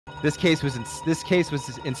This case was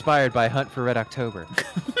inspired by Hunt for Red October.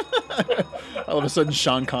 All of a sudden,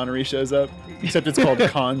 Sean Connery shows up. Except it's called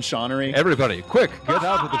Con Shawnery. Everybody, quick, get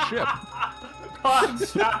out of the ship. Con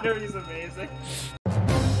Shawnery is amazing.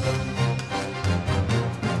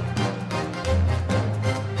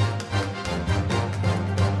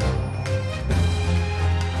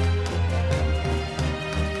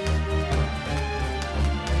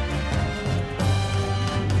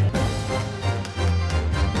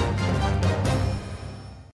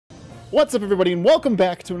 What's up, everybody, and welcome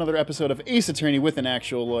back to another episode of Ace Attorney with an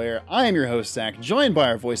Actual Lawyer. I am your host, Zach, joined by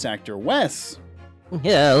our voice actor, Wes.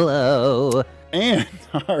 Hello. And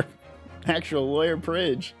our actual lawyer,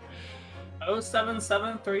 Pridge.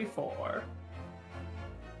 07734.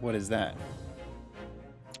 What is that?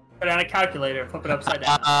 Put it on a calculator, flip it upside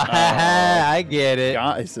down. I get it.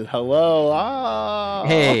 I said hello. Ah.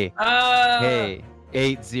 Hey,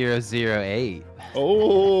 8008.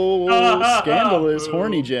 Oh, scandalous.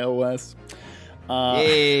 Horny jail, Wes.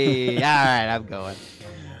 Yay. All right, I'm going.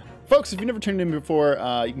 Folks, if you've never tuned in before,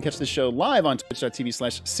 you can catch this show live on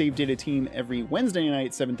twitch.tv/SaveDataTeam every Wednesday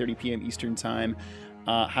night, 7:30 p.m. Eastern Time.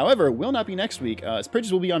 However, will not be next week, as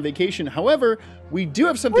Pridges will be on vacation. However, we do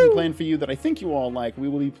have something planned for you that I think you all like. We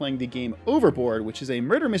will be playing the game Overboard, which is a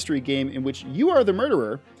murder mystery game in which you are the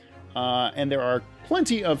murderer, and there are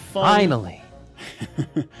plenty of fun... Finally.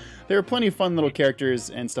 There are plenty of fun little characters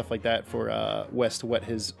and stuff like that for Wes to wet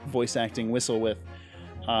his voice acting whistle with.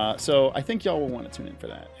 So I think y'all will want to tune in for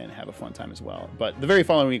that and have a fun time as well. But the very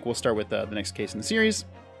following week, we'll start with the next case in the series,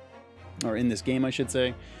 or in this game, I should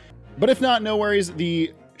say. But if not, no worries.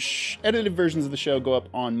 The edited versions of the show go up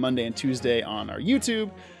on Monday and Tuesday on our YouTube.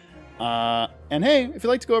 And hey, if you'd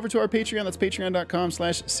like to go over to our Patreon, that's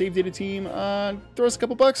patreon.com/SaveDataTeam. Throw us a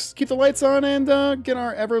couple bucks, keep the lights on, and get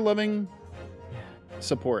our ever-loving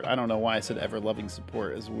support. I don't know why I said ever-loving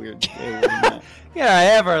support. Is weird. Yeah,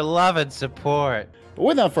 ever-loving support. But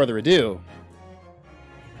without further ado,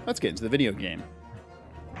 let's get into the video game.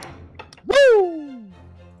 Woo!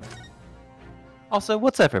 Also,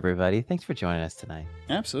 what's up, everybody? Thanks for joining us tonight.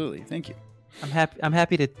 Absolutely, thank you. I'm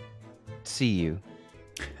happy to see you.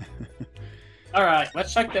 All right,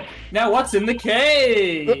 let's check the... Now, what's in the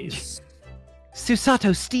case?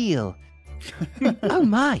 Susato Steel. Oh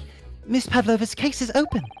my! Miss Pavlova's case is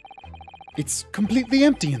open. It's completely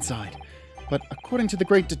empty inside. But according to the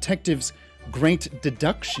great detective's great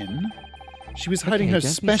deduction, she was hiding her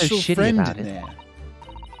special friend in there.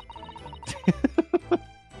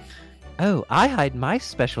 Oh, I hide my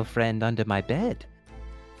special friend under my bed.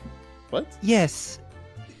 What? Yes.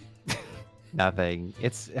 Nothing.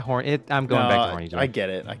 It's I'm going back to horny joke. I get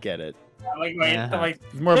it. Wait,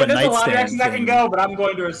 It's more of a there's a lot of nightstand directions that can thing. go, but I'm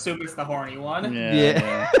going to assume it's the horny one.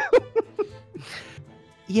 Yeah.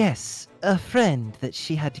 Yes, a friend that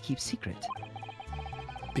she had to keep secret.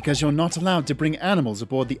 Because you're not allowed to bring animals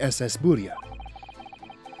aboard the SS Buria.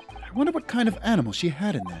 I wonder what kind of animal she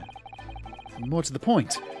had in there. And more to the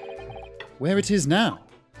point, where it is now.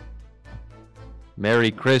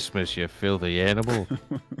 Merry Christmas, you filthy animal.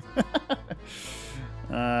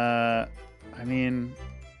 I mean,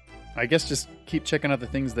 I guess just keep checking out the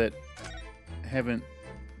things that haven't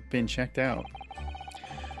been checked out.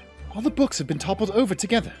 All the books have been toppled over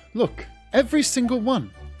together. Look, every single one.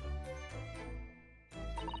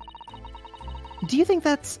 Do you think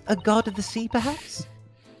that's a god of the sea, perhaps?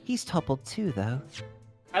 He's toppled too, though.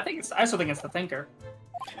 I still think it's the thinker.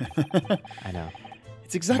 I know.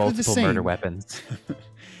 It's exactly the Multiple same. murder weapons.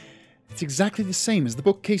 It's exactly the same as the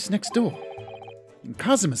bookcase next door. In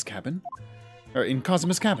Kazuma's cabin.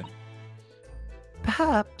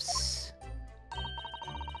 Perhaps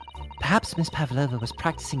Miss Pavlova was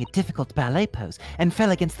practicing a difficult ballet pose and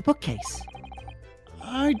fell against the bookcase.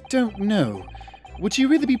 I don't know. Would she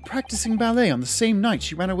really be practicing ballet on the same night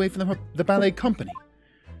she ran away from the ballet company?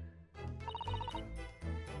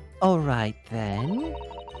 All right, then.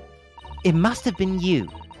 It must have been you.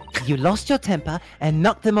 You lost your temper and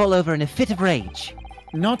knocked them all over in a fit of rage.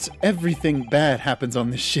 Not everything bad happens on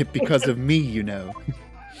this ship because of me, you know.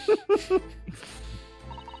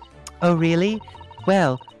 Oh, really?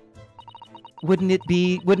 Well,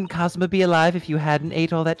 wouldn't Cosmo be alive if you hadn't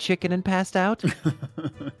ate all that chicken and passed out?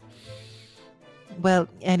 Well,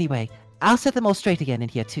 anyway, I'll set them all straight again in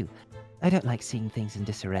here, too. I don't like seeing things in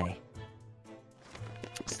disarray.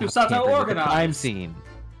 Susato organized. Crime scene.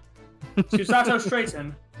 Susato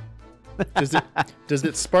straighten. Does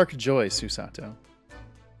it spark joy, Susato?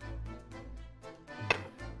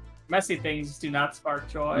 Messy things do not spark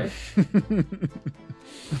joy.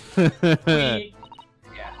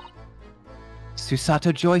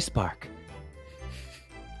 Susato Joy Spark.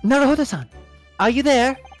 Naruhodo-san, are you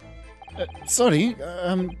there? Sorry,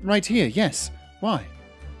 right here, yes. Why?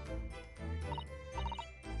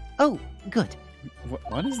 Oh, good.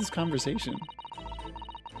 What is this conversation?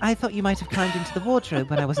 I thought you might have climbed into the wardrobe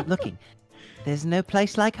when I wasn't looking. There's no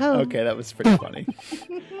place like home. Okay, that was pretty funny.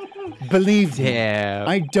 Believe me, Damn.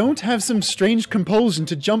 I don't have some strange compulsion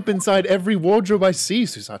to jump inside every wardrobe I see,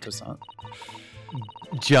 Susato-san.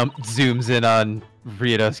 Zooms in on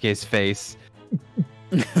Ryunosuke's face.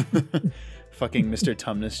 Fucking Mr.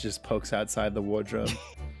 Tumnus just pokes outside the wardrobe.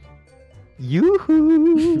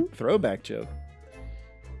 Yoo-hoo! Throwback joke.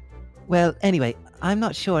 Well, anyway, I'm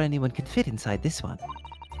not sure anyone could fit inside this one.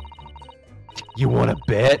 You want to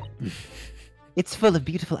bet? It's full of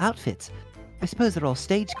beautiful outfits. I suppose they're all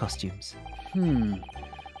stage costumes. I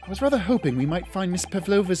was rather hoping we might find Miss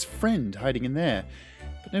Pavlova's friend hiding in there,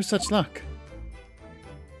 but no such luck.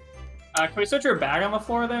 Can we search her bag on the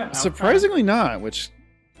floor there? No, Surprisingly not, which...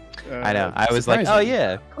 I know. I was like, oh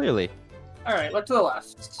yeah, clearly. All right, look to the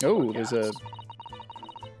left. Oh, there's a...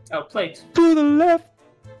 Oh, plate. To the left.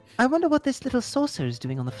 I wonder what this little saucer is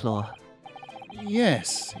doing on the floor.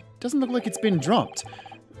 Yes, it doesn't look like it's been dropped.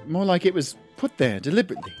 More like it was put there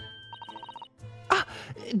deliberately. Ah,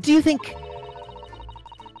 do you think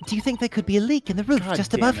there could be a leak in the roof God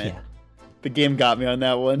just damn above it. here? The game got me on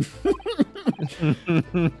that one.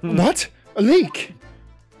 What? A leak?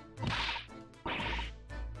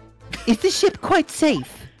 Is the ship quite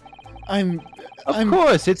safe? I'm Of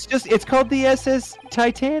course, it's called the SS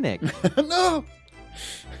Titanic. No!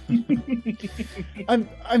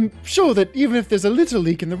 I'm sure that even if there's a little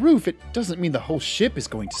leak in the roof, it doesn't mean the whole ship is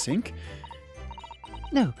going to sink.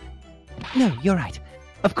 No, you're right.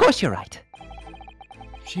 Of course you're right.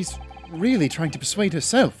 She's really trying to persuade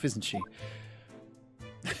herself, isn't she?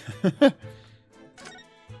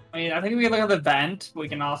 I mean, I think we can look at the vent. We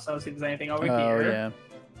can also see if there's anything over Oh, here. yeah.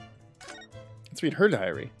 Let's read her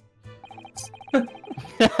diary.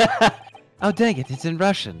 Oh, dang it, it's in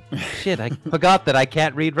Russian. Shit, I forgot that I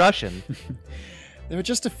can't read Russian. There are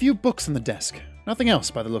just a few books on the desk. Nothing else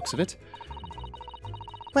by the looks of it.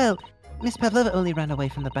 Well, Miss Pavlova only ran away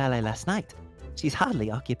from the ballet last night. She's hardly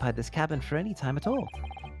occupied this cabin for any time at all.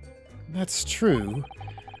 That's true.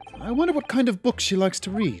 I wonder what kind of books she likes to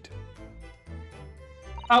read.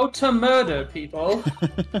 How to murder people.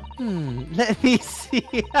 Let me see.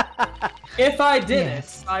 If I did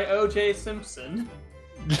Yes. it, by O.J. Simpson.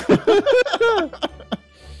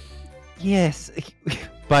 Yes,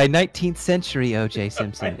 by 19th century O.J.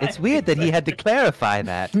 Simpson. It's weird that he had to clarify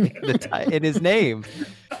that in his name.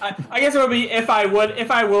 I guess it would be if I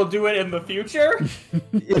will do it in the future.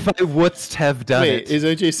 If I wouldst have done Wait, it. is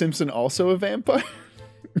O.J. Simpson also a vampire?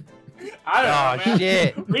 I don't know, man.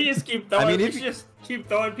 Shit. We just keep throwing. I mean, we if- should just keep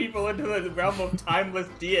throwing people into the realm of timeless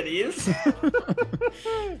deities.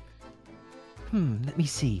 Let me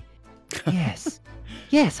see. Yes,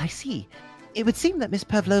 I see. It would seem that Miss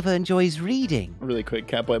Pavlova enjoys reading. Really quick,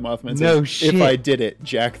 Catboy Mothman says, No If shit. I did it,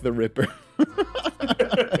 Jack the Ripper.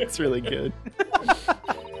 It's really good.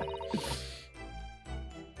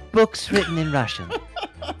 Books written in Russian.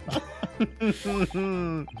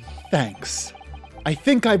 Thanks. I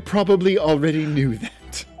think I probably already knew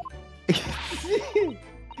that.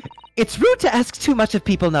 It's rude to ask too much of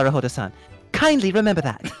people, Naruhodo-san. Kindly remember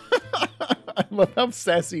that. I love how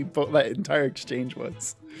sassy that entire exchange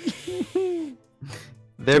was.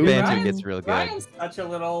 Their banter Ryan- gets real good. Ryan's such a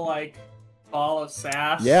little like ball of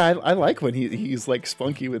sass. Yeah, I like when he's like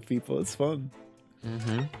spunky with people. It's fun.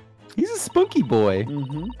 He's a spunky boy.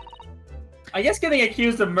 Mm-hmm. I guess getting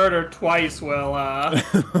accused of murder twice will,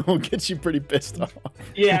 Will get you pretty pissed off.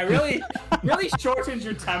 yeah, really shortens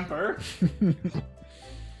your temper.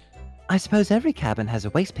 I suppose every cabin has a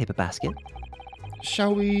waste paper basket.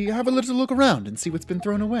 Shall we have a little look around and see what's been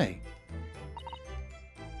thrown away?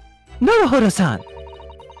 Naruhodo-san!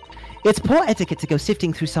 It's poor etiquette to go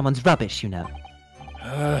sifting through someone's rubbish, you know.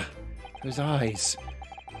 Those eyes.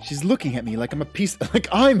 She's looking at me like I'm a piece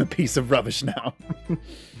of rubbish now.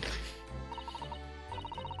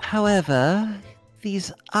 However,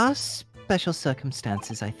 these are special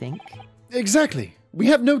circumstances, I think. Exactly. We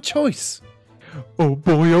have no choice. Oh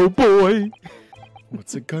boy, oh boy.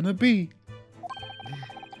 What's it gonna be?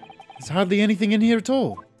 There's hardly anything in here at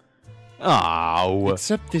all. Oh,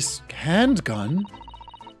 Except this handgun.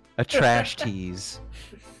 a trash tease.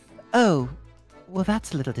 Oh, well,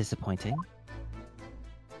 that's a little disappointing.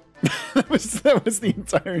 that was the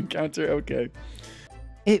entire encounter. Okay.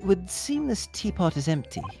 It would seem this teapot is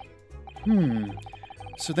empty.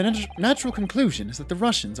 So the natural conclusion is that the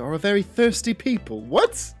Russians are a very thirsty people.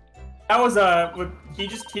 What? That was he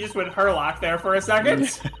just went Herlock there for a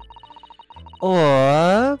second.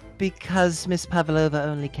 Or because Miss Pavlova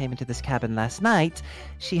only came into this cabin last night,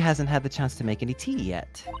 she hasn't had the chance to make any tea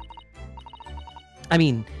yet. I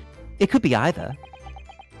mean, it could be either.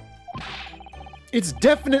 It's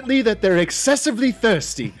definitely that they're excessively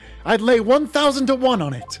thirsty. I'd lay 1,000 to 1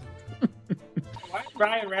 on it. Why is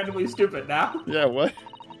Ryan randomly stupid now? Yeah, what?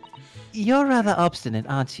 You're rather obstinate,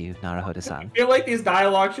 aren't you, I Naruhodo-san? feel like these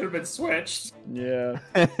dialogues should have been switched. Yeah.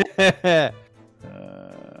 I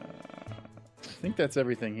think that's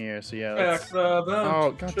everything here. So yeah. Check the vent.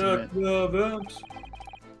 Oh, God damn Check the vent.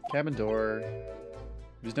 Cabin door.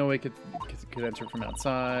 There's no way it could enter from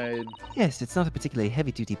outside. Yes, it's not a particularly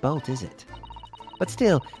heavy-duty bolt, is it? But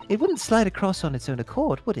still, it wouldn't slide across on its own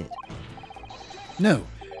accord, would it? No,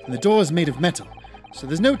 and the door is made of metal, so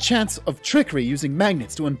there's no chance of trickery using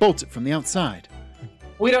magnets to unbolt it from the outside.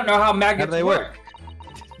 We don't know how magnets they work.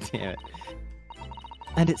 Damn it.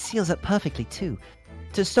 And it seals up perfectly, too,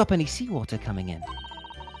 to stop any seawater coming in.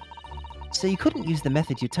 So you couldn't use the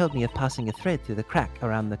method you told me of passing a thread through the crack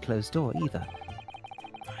around the closed door, either.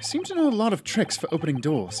 I seem to know a lot of tricks for opening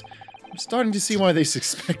doors. I'm starting to see why they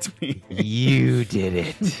suspect me. You did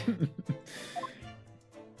it.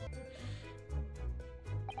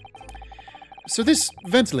 So this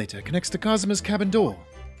ventilator connects to Kazuma's cabin door.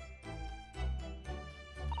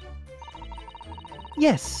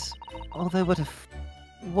 Yes, although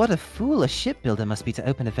what a fool a shipbuilder must be to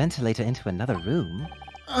open a ventilator into another room.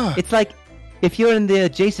 Ah, It's like, if you're in the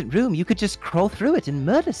adjacent room, you could just crawl through it and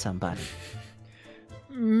murder somebody.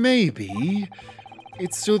 maybe.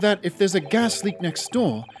 It's so that if there's a gas leak next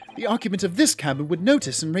door, the occupant of this cabin would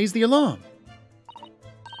notice and raise the alarm.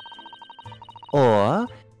 Or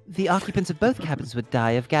the occupants of both cabins would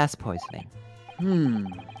die of gas poisoning.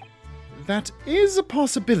 That is a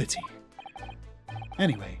possibility.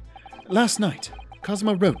 Anyway, last night,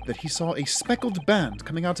 Kazuma wrote that he saw a speckled band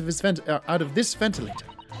coming out of this ventilator.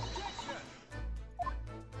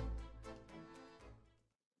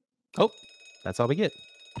 Oh, that's all we get.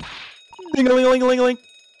 Ding-a-ling-a-ling-a-ling-a-ling.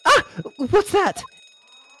 Ah! What's that?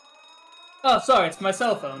 Oh, sorry, it's my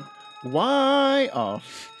cell phone. Why? Oh.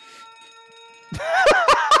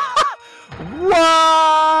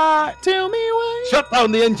 What? Tell me why. Shut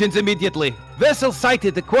down the engines immediately. Vessel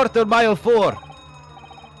sighted at quarter-mile 4.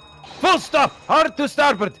 Full stop. Hard to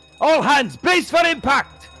starboard. All hands, brace for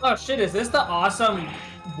impact. Oh shit, is this the awesome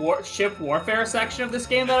ship warfare section of this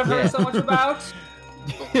game that I've heard so much about?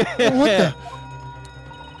 What the?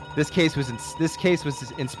 This case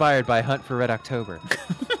was inspired by Hunt for Red October.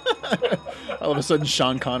 All of a sudden,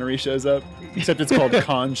 Sean Connery shows up. Except it's called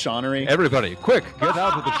Con Shonery. Everybody, quick, get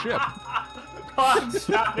out of the ship. God,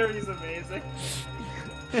 Shattery's amazing.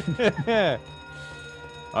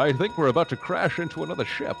 I think we're about to crash into another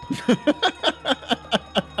ship.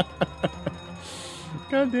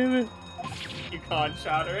 God damn it. You con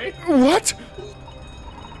Shattery. What?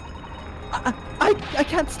 I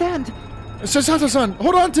can't stand. Sasato-san,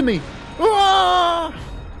 hold on to me! Ah!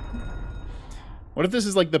 What if this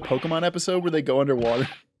is like the Pokemon episode where they go underwater?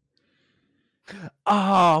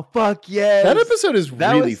 Oh, fuck yes. That episode is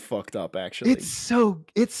That really was- fucked up, actually. It's so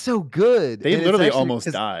good. They And it's literally actually- almost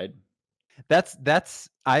 'cause died That's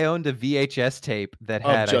I owned a VHS tape that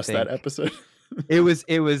had of just I think, that episode. It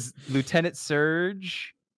was Lieutenant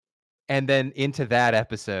Surge, and then into that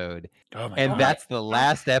episode, Oh my and god. that's the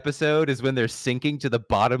last episode is when they're sinking to the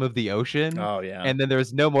bottom of the ocean. Oh yeah. And then there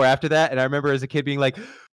was no more after that. And I remember as a kid being like,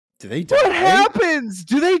 Did they die? "What happens?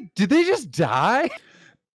 Did they just die?"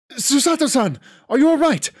 Susato-san, are you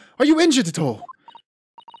alright? Are you injured at all?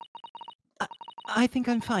 I think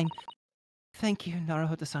I'm fine. Thank you,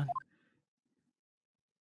 Naruhodo-san.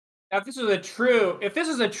 Now, if this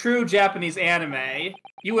was a true Japanese anime,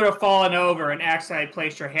 you would have fallen over and accidentally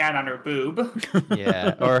placed your hand on her boob.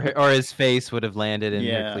 Yeah, or his face would have landed in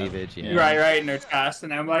Yeah. her cleavage. Yeah. right in her chest,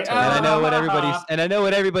 and I'm like, And I know what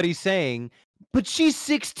 "Ah." everybody's saying. But she's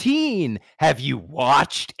 16. Have you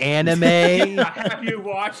watched anime? Have you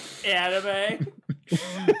watched anime?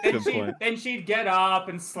 Good point. Then she'd get up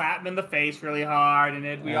and slap him in the face really hard,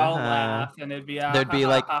 and we all Uh-huh. laugh, and it'd be There'd be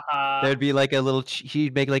like a little.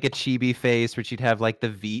 She'd make like a chibi face where she'd have like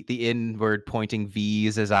the inward pointing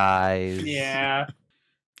V's as eyes. yeah.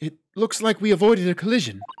 It looks like we avoided a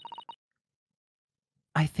collision.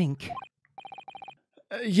 I think.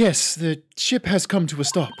 Yes, the ship has come to a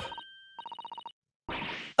stop.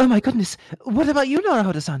 Oh my goodness! What about you,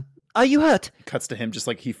 Naruhodo-san? Are you hurt? Cuts to him just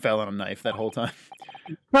like he fell on a knife that whole time.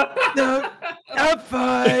 No, I'm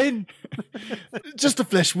fine. Just a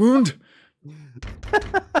flesh wound.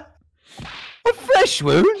 A flesh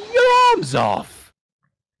wound? Your arm's off.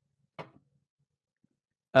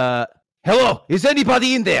 Hello, is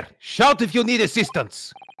anybody in there? Shout if you need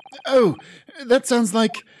assistance. Oh, that sounds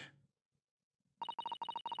like...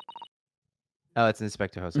 Oh, it's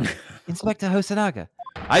Inspector Hosonaga. Inspector Hosonaga.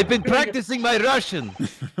 I've been practicing my Russian.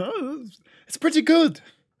 It's pretty good.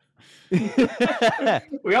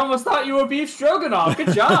 We almost thought you were beef stroganoff.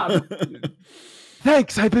 Good job.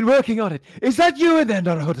 Thanks, I've been working on it. Is that you in there,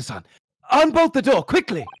 Naruhodo-san? Unbolt the door,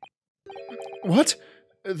 quickly. What?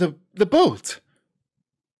 The bolt?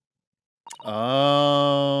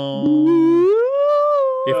 Oh.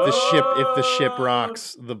 If the ship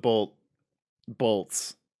rocks, the bolt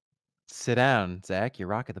bolts. Sit down, Zach. You're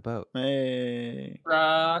rocking the boat. Hey.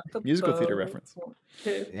 Rock the Musical boat. theater reference.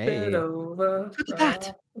 Tip Hey. it over. Look at that.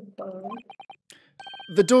 Rock the boat.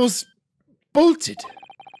 The door's bolted.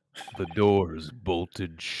 The door's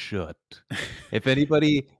bolted shut. If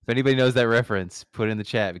anybody knows that reference, put it in the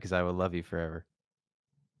chat because I will love you forever.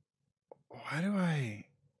 Why do I...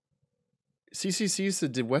 CCC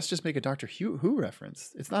said, did Wes just make a Doctor Who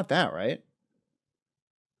reference? It's not that, right?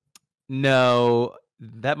 No,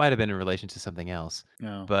 that might have been in relation to something else,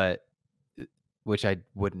 No. but which I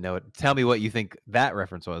wouldn't know. Tell me what you think that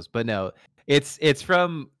reference was. But no, it's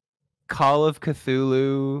from Call of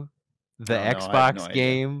Cthulhu, the Oh, no, I have Xbox no idea.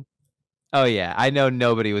 game. Oh yeah, I know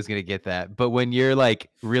nobody was gonna get that, but when you're like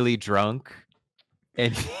really drunk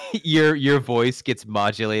and your voice gets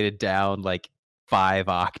modulated down like 5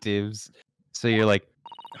 octaves, so you're like,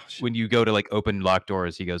 Oh, shit. when you go to like open locked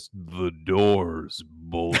doors, he goes, "The door's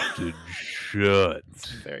bolted shut." It's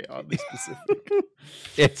very oddly specific.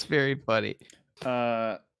 It's very funny.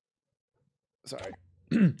 Sorry.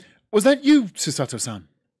 Was that you, Susato-san?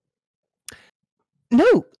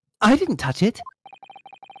 No, I didn't touch it.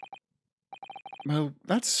 Well,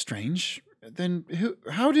 that's strange. Then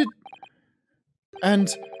how did... And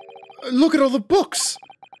look at all the books!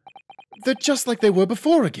 They're just like they were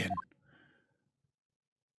before again.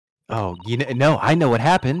 Oh, no, I know what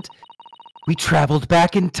happened. We traveled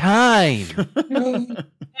back in time.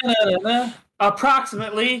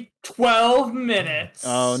 Approximately 12 minutes.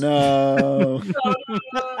 Oh no.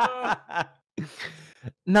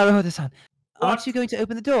 Naruhodo-san, What? aren't you going to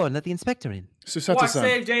open the door and let the inspector in? Why Susato-san.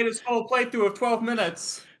 save Jada's whole playthrough of 12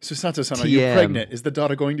 minutes? Susato-san, are you TM. pregnant? Is the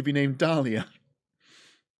daughter going to be named Dahlia?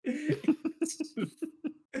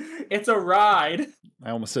 It's a ride.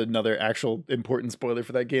 I almost said another actual important spoiler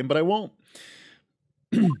for that game, but I won't.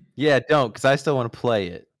 Yeah, don't, because I still want to play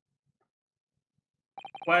it.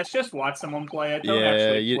 Well, it's just watch someone play it. Don't Yeah,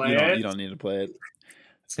 actually you play it. don't need to play it.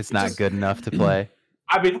 It's not good enough to play.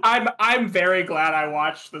 I mean, I'm very glad I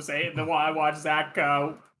watched I watched Zach,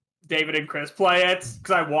 David, and Chris play it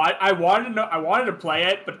because I wanted to play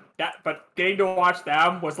it, but getting to watch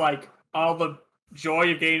them was like all the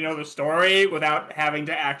joy of getting to know the story without having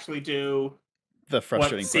to actually do The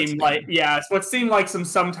frustrating what seemed parts. like what seemed like some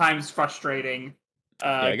sometimes frustrating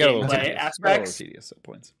I got a little gameplay tedious. aspects. Tedious at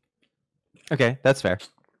points. Okay, that's fair.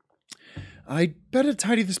 I'd better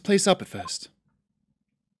tidy this place up at first.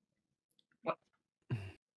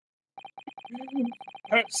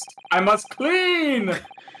 First, I must clean.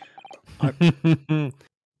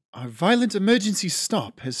 Our violent emergency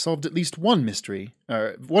stop has solved at least one mystery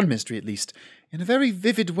at least, in a very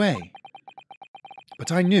vivid way.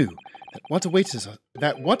 But I knew that what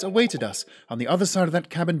awaited us on the other side of that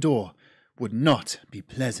cabin door would not be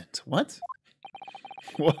pleasant. What?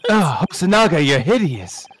 What? Oh, Hosonaga, you're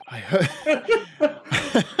hideous. I heard.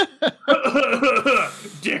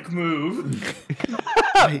 Dick move.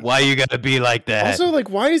 Why you gotta be like that? Also, like,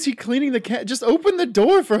 why is he cleaning the cat? Just open the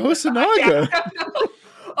door for Hosonaga.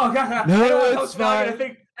 Oh god! No, I don't want it's Hosonaga fine. to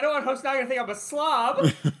think. I don't want Hosonaga to think I'm a slob.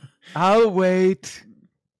 I'll wait.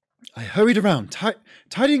 I hurried around,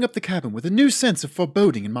 tidying up the cabin with a new sense of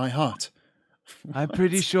foreboding in my heart. I'm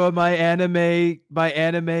pretty sure my anime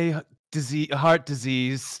heart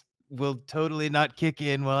disease will totally not kick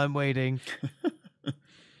in while I'm waiting.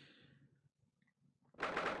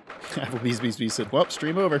 Applebee's Beast said, well,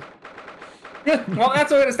 stream over. Well, that's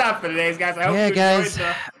what we're gonna stop for today, guys. I hope Yeah, you guys.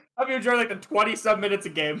 hope you enjoyed like the 20-some minutes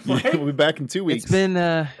of gameplay. Yeah, we'll be back in 2 weeks. It's been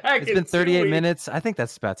Back in 2 38 weeks. minutes. I think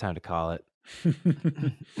that's about time to call it.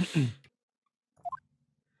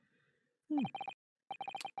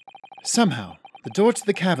 Somehow, the door to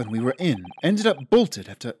the cabin we were in ended up bolted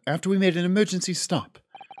after we made an emergency stop.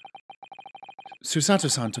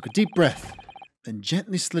 Susato-san took a deep breath, then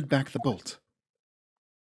gently slid back the bolt.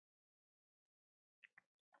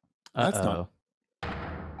 That's not...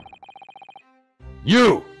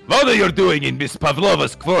 You! What are you doing in Miss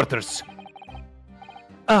Pavlova's quarters?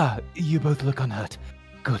 Ah, you both look unhurt.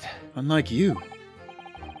 Good. Unlike you.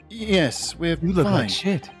 Yes, we're You look fine. like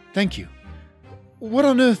shit. Thank you. What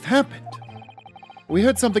on earth happened? We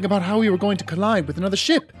heard something about how we were going to collide with another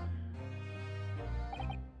ship.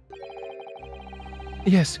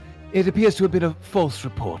 Yes, it appears to have been a false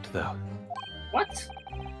report, though. What?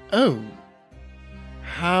 Oh.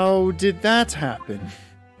 How did that happen?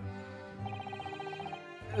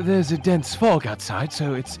 There's a dense fog outside,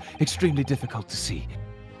 so it's extremely difficult to see.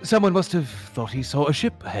 Someone must have thought he saw a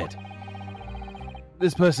ship ahead.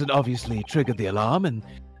 This person obviously triggered the alarm, and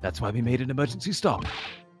that's why we made an emergency stop.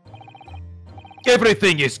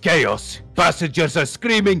 Everything is chaos. Passengers are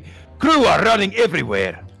screaming. Crew are running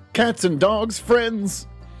everywhere. Cats and dogs, friends.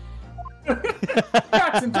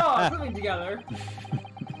 Cats and dogs living together.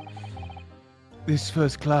 This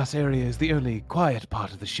first-class area is the only quiet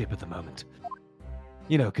part of the ship at the moment.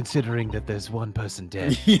 You know, considering that there's one person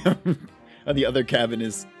dead. Yeah. And the other cabin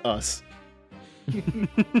is us.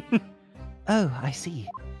 Oh, I see.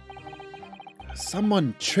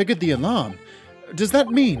 Someone triggered the alarm. Does that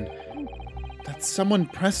mean that someone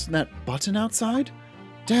pressed that button outside?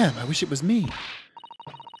 Damn, I wish it was me.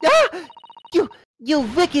 Ah! You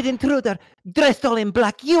wicked intruder! Dressed all in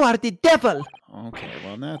black, you are the devil! Okay,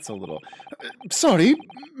 well, that's a little... sorry,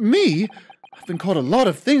 me? I've been called a lot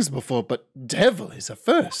of things before, but devil is a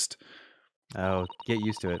first. Oh, get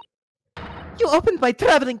used to it. You opened my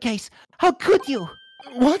traveling case! How could you?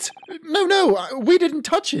 What? No, we didn't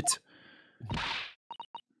touch it.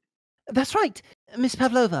 That's right, Miss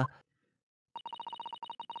Pavlova.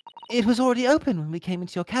 It was already open when we came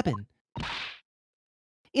into your cabin.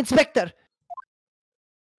 Inspector!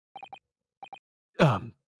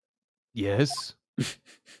 Yes?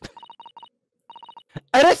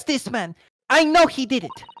 Arrest this man! I know he did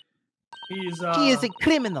it! He's He is a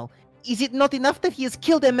criminal. Is it not enough that he has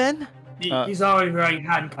killed a man? he's already wearing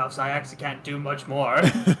handcuffs. I actually can't do much more.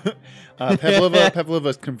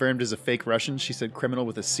 Pavlova confirmed as a fake Russian. She said criminal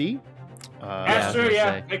with a C. That's true,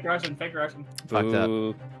 yeah. Fake Russian. Fucked up.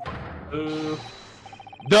 Boo. Ooh.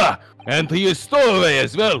 Duh! And he is stowaway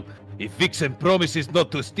as well! If Vixen promises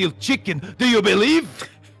not to steal chicken, do you believe?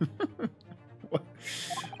 What?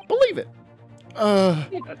 Believe it.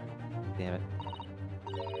 Damn it.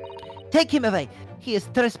 Take him away. He is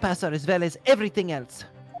trespasser as well as everything else.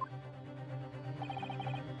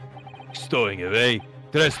 Stowing away,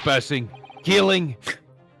 trespassing, killing.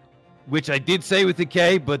 Which I did say with a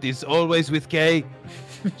K, but is always with K.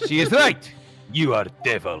 She is right. You are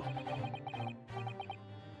devil.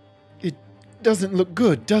 It doesn't look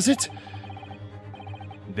good, does it?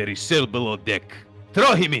 There is cell below deck.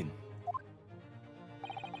 Throw him in.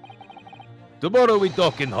 Tomorrow we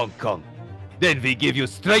dock in Hong Kong. Then we give you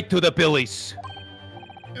straight to the police.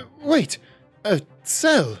 Wait, a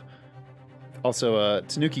cell. Also,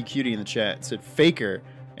 Tanuki Cutie in the chat said faker,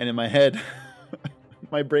 and in my head,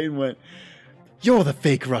 my brain went, "You're the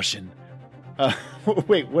fake Russian."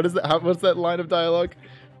 Wait, what is that? What's that line of dialogue?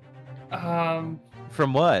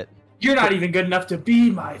 From what? You're not even good enough to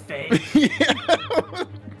be my fake. Yeah.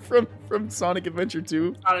 from Sonic Adventure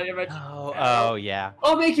 2. Oh, yeah.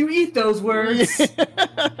 I'll make you eat those words.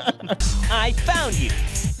 I found you,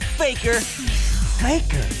 faker.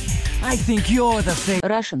 Faker? I think you're the fake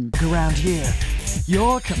Russian. around here.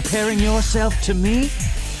 You're comparing yourself to me?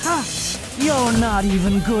 Huh? You're not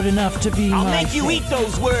even good enough to be I'll my make you fake. eat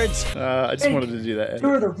those words. I just wanted to do that.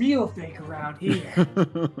 You're the real fake around here.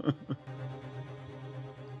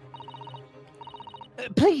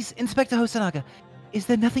 Please, Inspector Hosanaga, is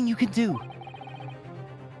there nothing you can do?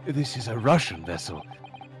 This is a Russian vessel.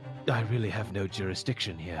 I really have no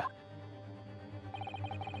jurisdiction here.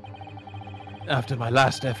 After my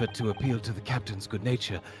last effort to appeal to the captain's good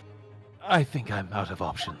nature, I think I'm out of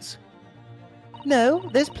options. No,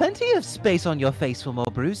 there's plenty of space on your face for more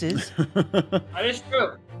bruises. That is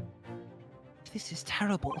true. This is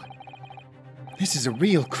terrible. This is a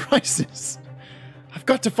real crisis. I've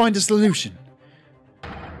got to find a solution.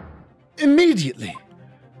 Immediately.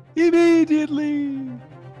 Immediately!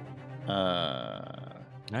 Alright,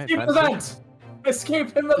 Escape fine. the vent.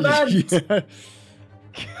 Escape in the vent. Yeah.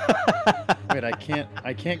 Wait,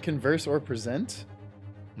 I can't converse or present?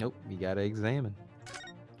 Nope, you gotta examine.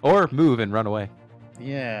 Or move and run away.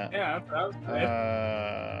 Yeah. Yeah, that was good.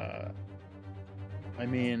 I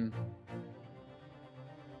mean,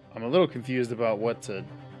 I'm a little confused about what to...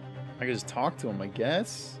 I could just talk to him, I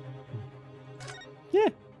guess? Yeah.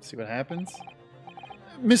 See what happens?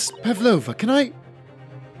 Miss Pavlova, can I...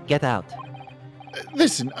 Get out.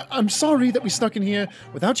 Listen, I'm sorry that we snuck in here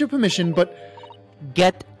without your permission, but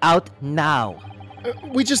Get out now.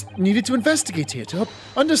 we just needed to investigate here to help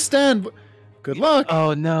understand... Good luck.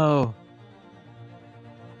 Oh no.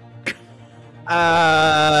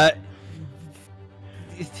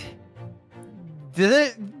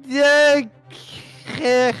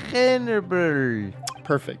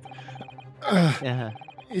 Perfect. Yeah.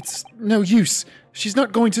 It's no use. She's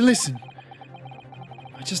not going to listen.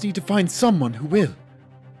 I just need to find someone who will.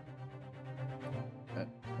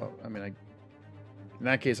 Well, I mean, in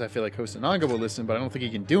that case, I feel like Hosanaga will listen, but I don't think he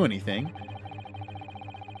can do anything.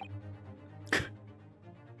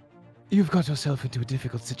 You've got yourself into a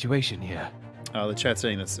difficult situation here. Oh, the chat's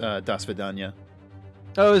saying that's Das Vidanya.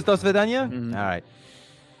 Oh, is Das Vidanya? Mhm. All right.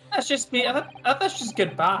 That's just me. That's just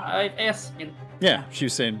goodbye. I guess. Yeah, she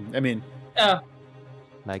was saying, I mean...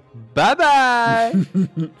 Like, bye-bye!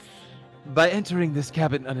 By entering this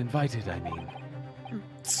cabin uninvited, I mean.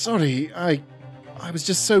 Sorry, I was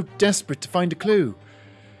just so desperate to find a clue.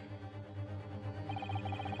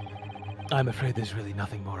 I'm afraid there's really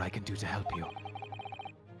nothing more I can do to help you.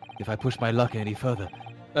 If I push my luck any further,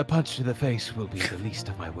 a punch to the face will be the least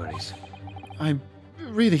of my worries. I'm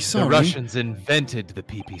really sorry. The Russians invented the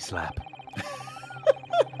pee-pee slap.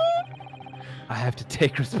 I have to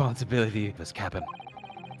take responsibility of this cabin.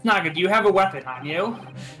 Naga, do you have a weapon on you?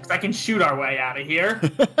 Because I can shoot our way out of here.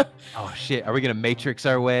 Oh, shit. Are we going to Matrix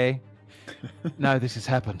our way? Now this has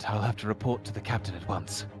happened, I'll have to report to the captain at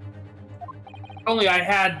once. Only I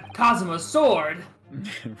had Kazuma's sword.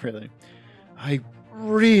 Really? I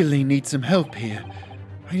really need some help here.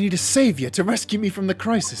 I need a savior to rescue me from the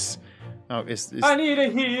crisis. Oh, I need a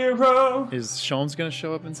hero. Is Sholme's gonna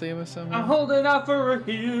show up and save us somehow? I'm holding out for a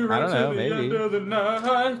hero I don't know, to the maybe. end of the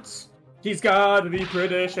night. He's gotta be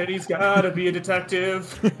British and he's gotta be a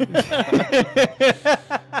detective.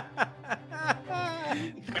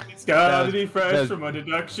 He's gotta be fresh from a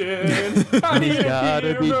deduction. I need He's a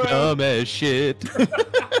gotta be hero. dumb as shit.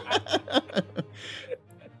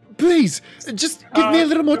 Please, just give me a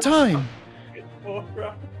little more time.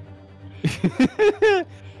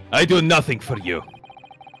 I do nothing for you.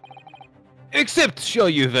 Except show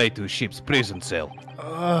you way to ship's prison cell.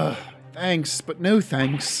 Thanks, but no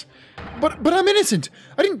thanks. But I'm innocent.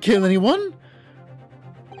 I didn't kill anyone.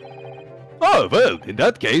 Oh, well, in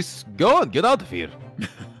that case, go on, get out of here.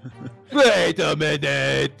 Wait a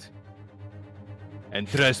minute. And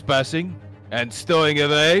trespassing? And stowing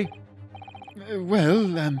away?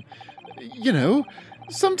 You know,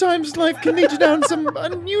 sometimes life can lead you down some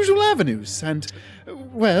unusual avenues, and,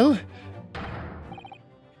 well...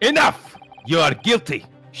 Enough! You are guilty.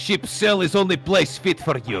 Ship's cell is only place fit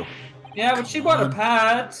for you. Yeah, but she bought a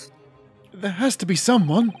pet. There has to be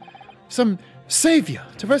someone. Some savior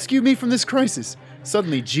to rescue me from this crisis.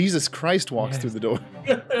 Suddenly, Jesus Christ walks through the door.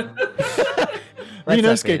 What's up,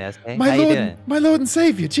 Ryunosuke, Ryunosuke? my How you Lord, doing? my Lord and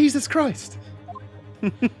Savior, Jesus Christ.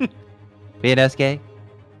 Ryunosuke,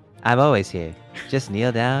 I'm always here. Just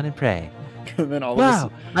kneel down and pray. And then all Wow.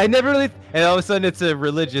 of I never really... And all of a sudden, it's a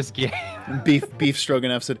religious game. a sudden, Beef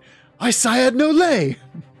Stroganoff said, I sayad no lay.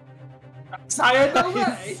 Sire, no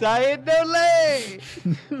way. Sayed no lay!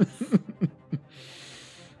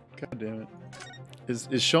 God damn it. Is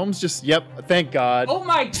Sholmes just, yep, thank God. Oh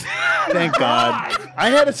my Thank God. I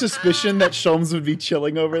had a suspicion that Sholmes would be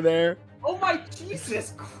chilling over there. Oh my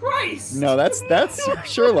Jesus Christ. No, that's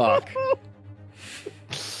Sherlock.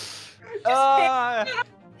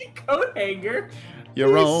 Coat hanger.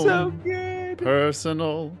 Your He's own so good.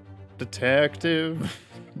 personal detective.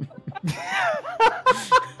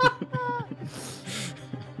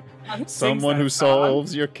 Someone who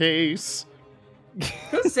solves your case.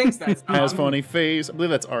 Who sings that song? Has funny face. I believe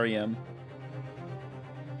that's REM.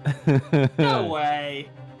 No way.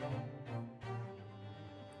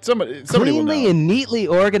 Somebody will Cleanly know. and neatly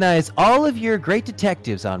organize all of your great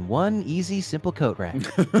detectives on one easy, simple coat rack.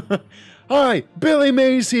 Hi, Billy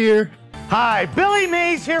Mays here. Hi, Billy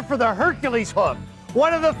Mays here for the Hercules hook.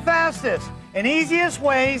 One of the fastest and easiest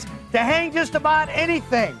ways to hang just about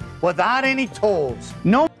anything without any tolls.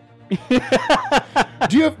 No.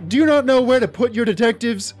 Do you not know where to put your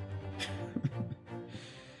detectives?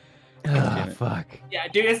 Fuck. Yeah,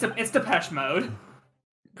 dude, it's Depeche Mode.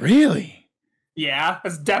 Really? Yeah,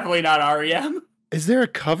 it's definitely not REM. Is there a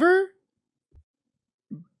cover?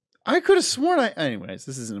 I could have sworn anyways,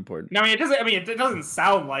 this isn't important. No, I mean, it doesn't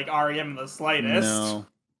sound like REM in the slightest. No.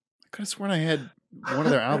 I could have sworn I had one of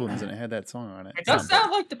their albums and it had that song on it. It does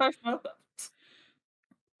sound like Depeche Mode.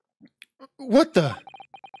 What the?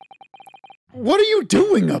 What are you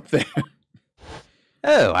doing up there?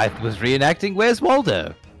 Oh, I was reenacting Where's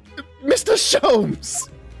Waldo? Mr. Sholmes!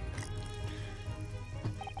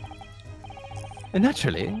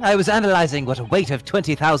 Naturally, I was analyzing what a weight of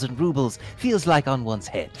 20,000 rubles feels like on one's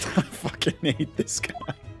head. I fucking hate this guy.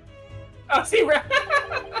 Oh, see,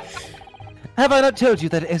 Have I not told you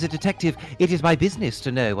that as a detective, it is my business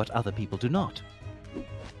to know what other people do not?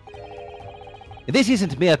 This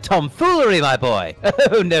isn't mere tomfoolery, my boy.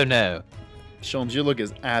 Oh, no, no. Sholmes, your look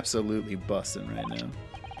is absolutely busting right now.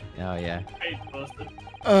 Oh, yeah.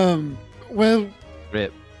 Well,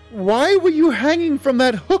 Rip. why were you hanging from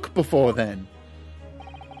that hook before then?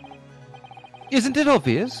 Isn't it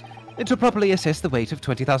obvious? To properly assess the weight of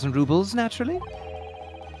 20,000 rubles, naturally.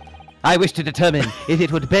 I wish to determine if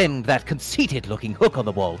it would bend that conceited-looking hook on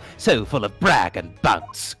the wall, so full of brag and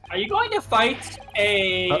bounce. Are you going to fight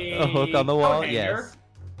A hook on the wall? coat Yes. hanger?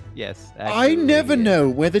 Yes. I never yes. know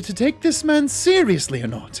whether to take this man seriously or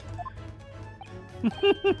not.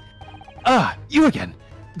 Ah, you again.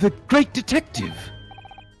 The great detective.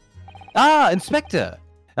 Ah, Inspector.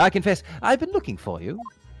 I confess, I've been looking for you.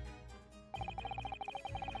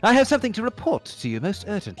 I have something to report to you most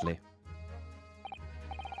urgently.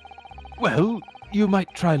 Well, you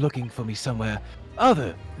might try looking for me somewhere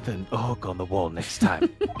other than a hook on the wall next time.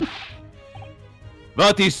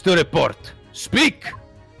 What is to report? Speak!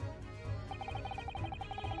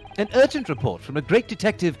 An urgent report from a great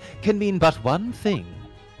detective can mean but one thing.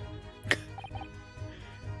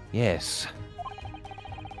 Yes.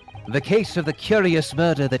 The case of the curious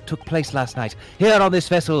murder that took place last night here on this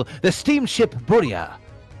vessel, the steamship Buria,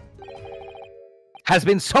 has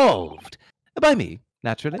been solved. By me,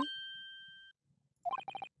 naturally.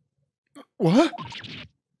 What?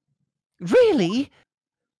 Really?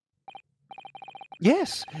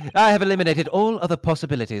 Yes, I have eliminated all other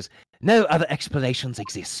possibilities. No other explanations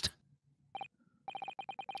exist.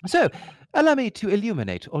 So, allow me to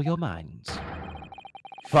illuminate all your minds.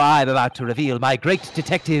 For I'm about to reveal my great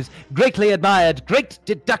detective's greatly admired great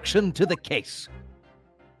deduction to the case.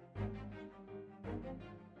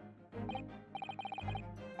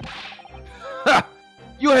 Ha!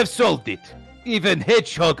 You have solved it. Even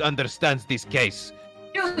Hedgehog understands this case.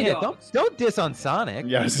 Yeah, don't diss on Sonic.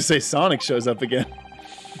 Yeah, I was to say Sonic shows up again.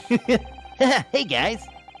 Hey guys,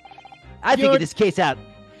 I figured this case out.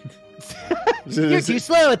 You're too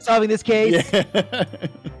slow at solving this case.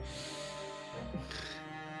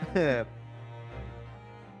 Yeah.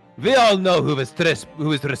 We all know who was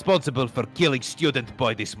responsible for killing student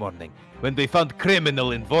boy this morning when they found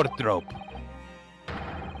criminal in wardrobe.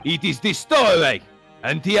 It is the stowaway,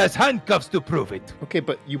 and he has handcuffs to prove it. Okay,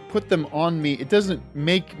 but you put them on me. It doesn't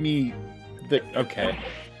make me okay.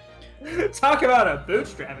 Talk about a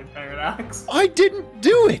bootstrapping paradox. I didn't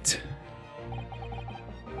do it.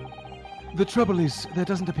 The trouble is, there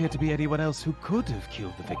doesn't appear to be anyone else who could have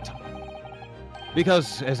killed the victim.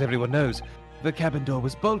 Because, as everyone knows, the cabin door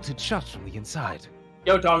was bolted shut from the inside.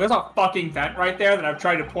 Yo, dog, there's a fucking vent right there that I've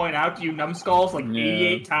tried to point out to you numbskulls like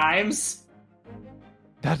 88 times.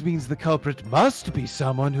 That means the culprit must be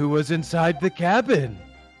someone who was inside the cabin.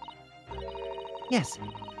 Yes,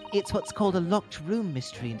 it's what's called a locked room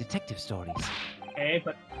mystery in detective stories. Okay,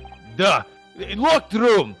 but Duh! Locked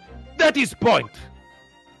room! That is point!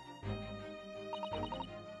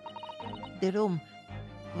 The room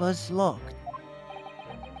was locked.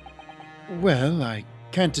 Well, I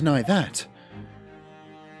can't deny that.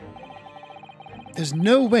 There's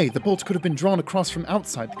no way the bolt could have been drawn across from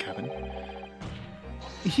outside the cabin.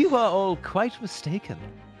 You are all quite mistaken.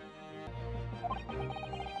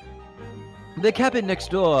 The cabin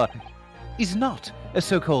next door is not a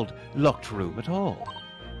so-called locked room at all.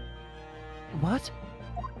 What?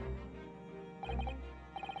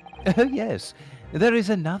 Oh yes, there is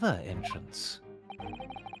another entrance.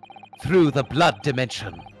 Through the blood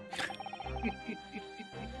dimension.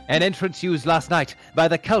 An entrance used last night by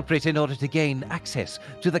the culprit in order to gain access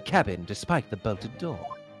to the cabin despite the bolted door.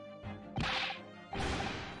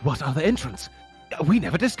 What other entrance? We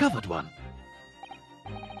never discovered one.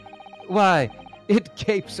 Why, it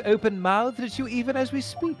gapes open-mouthed at you even as we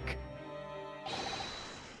speak.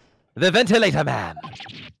 The Ventilator Man.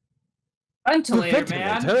 Ventilator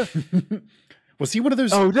Man. Was he one of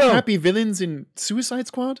those Oh, no. happy villains in Suicide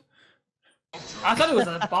Squad? I thought it was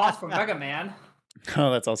a boss from Mega Man.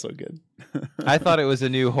 Oh, that's also good. I thought it was a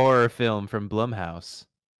new horror film from Blumhouse,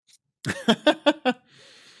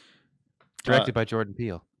 directed by Jordan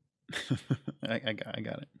Peele. I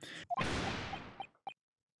got it.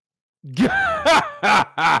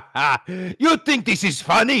 You think this is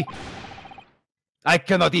funny? I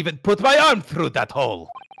cannot even put my arm through that hole.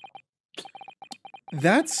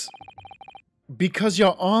 That's because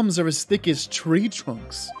your arms are as thick as tree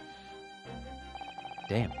trunks.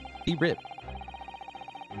 Damn, he ripped.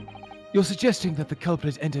 You're suggesting that the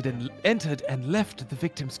culprit entered and left the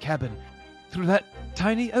victim's cabin through that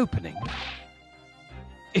tiny opening?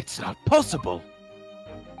 It's not possible.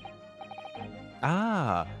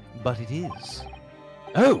 Ah, but it is.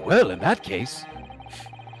 Oh, well, in that case.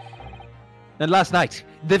 And last night,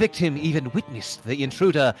 The victim even witnessed the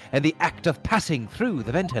intruder and the act of passing through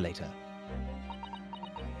the ventilator.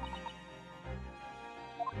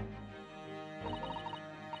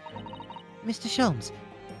 Mr. Sholmes,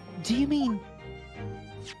 do you mean...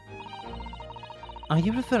 Are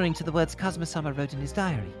you referring to the words Kazuma-sama wrote in his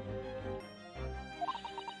diary?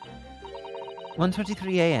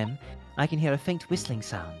 1:23 a.m., I can hear a faint whistling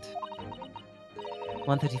sound.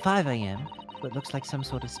 1:35 a.m., what looks like some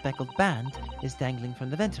sort of speckled band is dangling from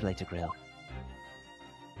the ventilator grill.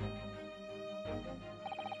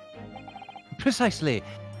 Precisely,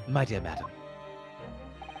 my dear madam.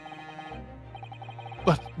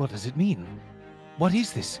 But what does it mean? What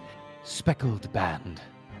is this speckled band?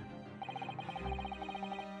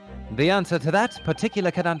 The answer to that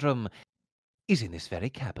particular conundrum is in this very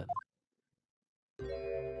cabin.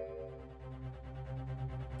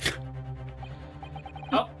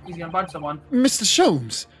 Oh, he's gonna punch someone. Mr.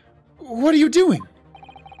 Sholmes, what are you doing?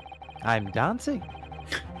 I'm dancing.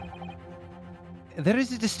 There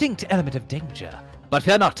is a distinct element of danger, but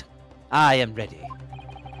fear not. I am ready.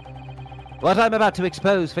 What I'm about to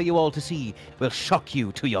expose for you all to see will shock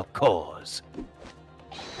you to your cores.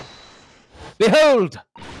 Behold!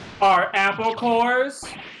 Our apple cores.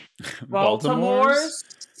 Baltimore's.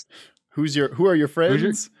 Who are your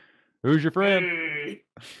friends? Who's your friend? Hey.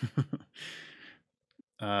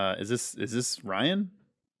 Is this Ryan?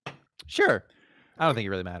 Sure. I don't think it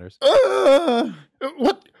really matters. What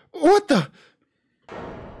the?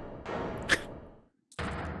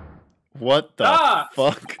 What the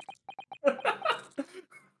fuck?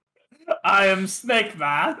 I am Snake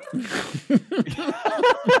Man.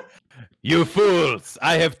 You fools!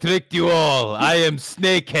 I have tricked you all. I am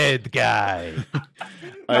Snakehead Guy.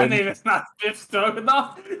 My name is not Biff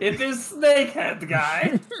Stroganoff. It is Snakehead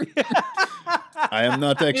Guy. I am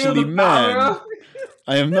not actually man.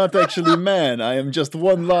 I am not actually man. I am just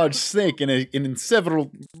one large snake in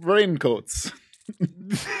several raincoats.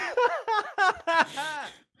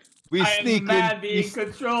 We I sneak am man in. being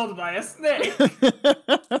controlled by a snake.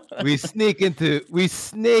 We snake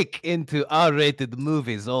into R-rated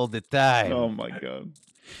movies all the time. Oh my god!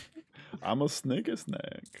 I'm a snake. I'm a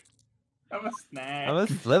snake. I'm a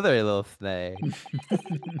slithery little snake.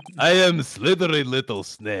 I am slithery little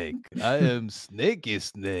snake. I am snaky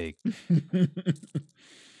snake.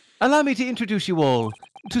 Allow me to introduce you all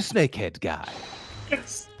to Snakehead Guy.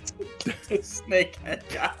 Snakehead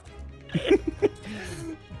Guy.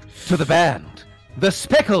 To the band, the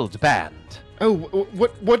Speckled Band. Oh,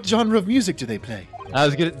 what genre of music do they play?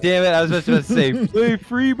 Damn it, I was just about to say, play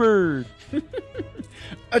Freebird.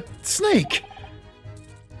 A snake.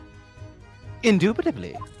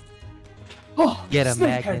 Indubitably. Oh, Get a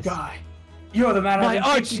Snakehead Magnus. Guy. You're the man My I've been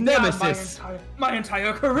arch chasing down nemesis. my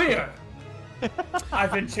entire career.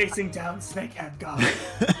 I've been chasing down Snakehead Guy.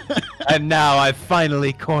 And now I've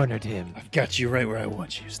finally cornered him. I've got you right where I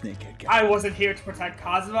want you, snakehead guy. I wasn't here to protect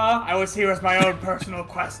Kazuma. I was here as my own personal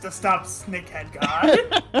quest to stop Snakehead Guy.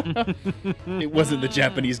 It wasn't the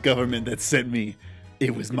Japanese government that sent me.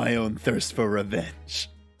 It was my own thirst for revenge.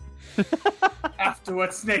 After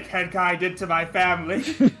what Snakehead Guy did to my family.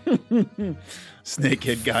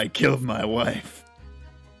 Snakehead guy killed my wife.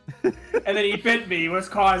 And then he bit me, which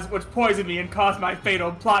poisoned me and caused my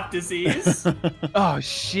fatal plot disease. Oh,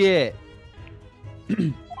 shit.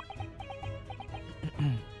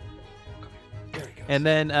 And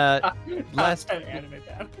then last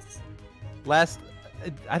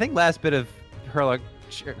bit of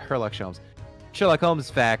Sherlock Holmes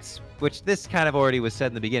facts, which this kind of already was said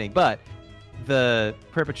in the beginning, but the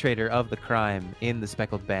perpetrator of the crime in the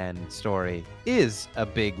Speckled Band story is a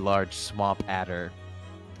big, large swamp adder.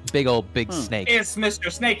 Big snake. It's Mr.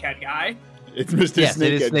 Snakehead Guy. It's Mr. Yes, Snakehead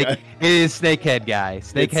it is guy. It is Snakehead Guy.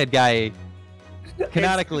 Snakehead Guy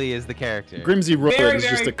canonically is the character. Grimsy Roller is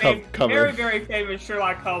just a cover. Very, very famous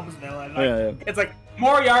Sherlock Holmes villain. Like, Yeah. It's like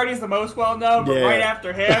Moriarty's the most well known, but Yeah. right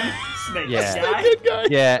after him, Snakehead Yeah. Guy. Snakehead guy.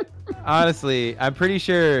 Yeah, honestly, I'm pretty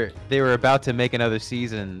sure they were about to make another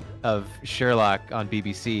season of Sherlock on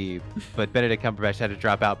BBC, but Benedict Cumberbatch had to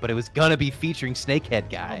drop out. But it was gonna be featuring Snakehead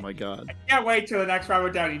Guy. Oh my god. Can't wait till the next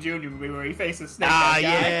Robert Downey Jr. movie where he faces Snakehead Ah, Guy.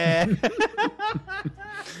 yeah.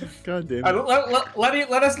 God damn it.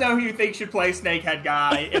 Let us know who you think should play Snakehead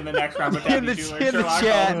Guy in the next Robert In Downey the- Jr. in the Sherlock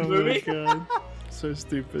chat. Holmes Oh my movie. god. So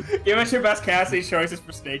stupid. Give us your best casting choices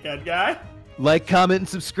for Snakehead Guy. Like, comment, and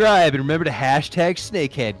subscribe, and remember to hashtag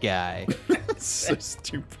Snakehead Guy. So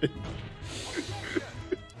stupid.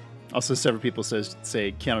 Also, several people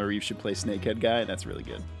say Keanu Reeves should play Snakehead guy. That's really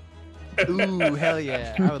good. Ooh, hell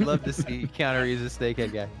yeah! I would love to see Keanu Reeves as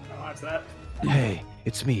Snakehead Guy. I'll watch that. Hey,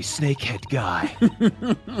 it's me, Snakehead Guy.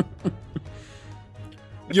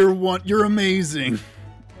 You're amazing.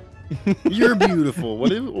 You're beautiful.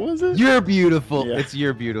 What was it? You're beautiful. Yeah. It's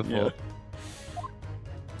you're beautiful. Yeah.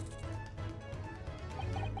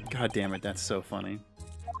 God damn it, that's so funny.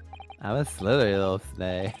 I'm a slithery little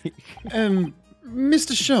snake. Mr.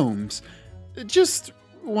 Sholmes, just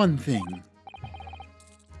one thing.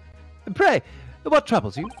 Pray, what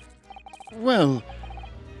troubles you? Well,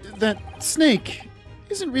 that snake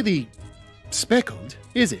isn't really speckled,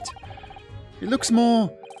 is it? It looks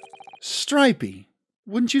more stripy,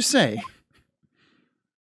 wouldn't you say?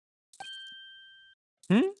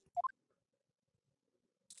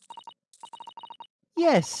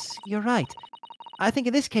 Yes, you're right. I think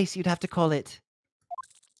in this case you'd have to call it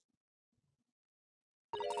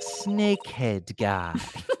snakehead guy.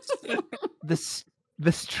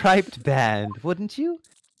 the striped band, wouldn't you?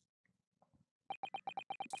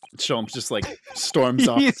 Sholmes just like storms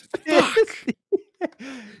off. He's pissed.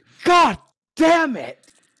 God damn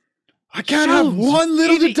it! I can't have Sholmes, one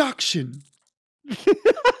little idiot. deduction.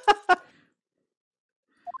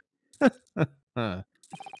 Huh.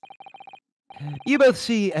 You both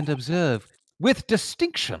see and observe with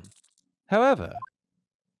distinction. However,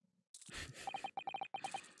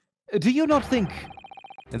 do you not think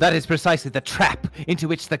That is precisely the trap into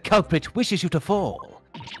which the culprit wishes you to fall.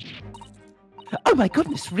 Oh my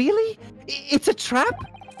goodness, really? It's a trap?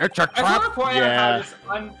 It's a I just want to point out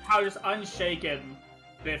Yeah. how just unshaken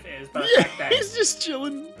Biff is. But Yeah, back then, he's just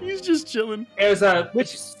chilling. He's just chilling. there's a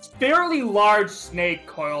fairly large snake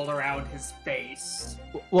coiled around his face.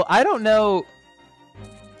 Well, I don't know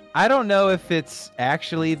if it's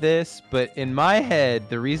actually this, but in my head,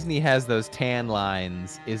 the reason he has those tan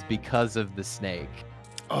lines is because of the snake.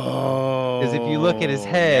 Oh. Because if you look at his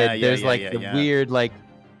head, yeah, there's yeah, like yeah, the yeah. weird, like,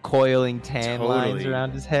 coiling tan lines Totally.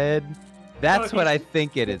 around his head. That's Oh, what I he's-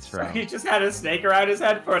 think it is So from. he just had a snake around his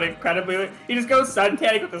head for an incredibly. He just goes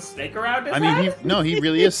suntanning with a snake around his I mean, head. he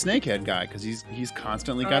really is snakehead guy because he's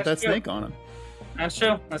constantly got that that's true. snake on him. That's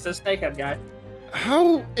true. That's a snakehead guy.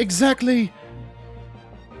 How exactly?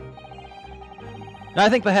 I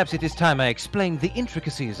think perhaps it is time I explained the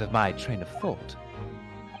intricacies of my train of thought.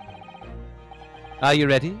 Are you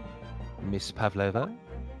ready, Miss Pavlova?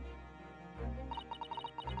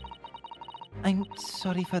 I'm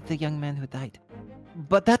sorry for the young man who died.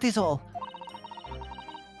 But that is all.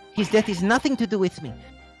 His death is nothing to do with me.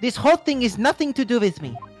 This whole thing is nothing to do with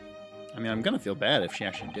me. I mean, I'm gonna feel bad if she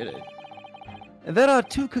actually did it. There are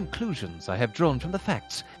two conclusions I have drawn from the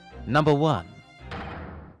facts. Number one,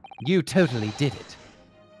 you totally did it.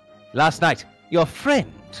 Last night, your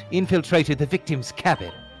friend infiltrated the victim's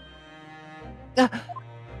cabin.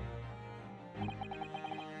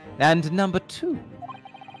 And number two,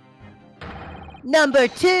 Number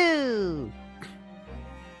 2!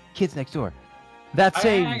 kids next door, that I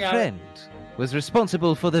same got it. friend was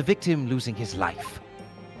responsible for the victim losing his life.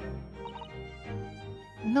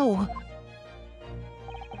 No,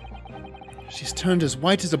 She's turned as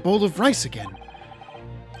white as a bowl of rice again.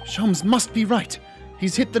 Sholmes must be right.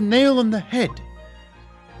 He's hit the nail on the head.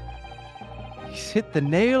 He's hit the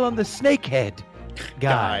nail on the snakehead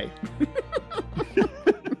guy.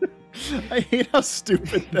 I hate how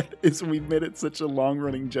stupid that is. We made it such a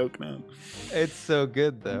long-running joke now. It's so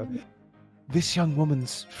good, though. This young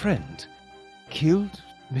woman's friend killed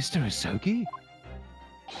Mr. Isogi?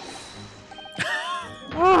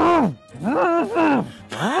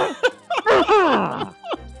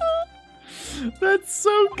 That's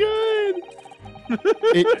so good.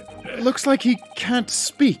 It looks like he can't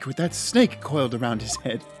speak with that snake coiled around his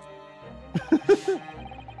head.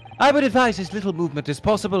 I would advise as little movement as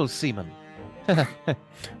possible, Seaman. Out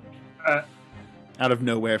of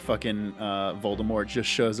nowhere, fucking Voldemort just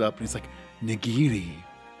shows up and he's like, "Nigiri,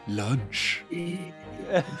 lunch."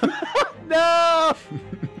 No!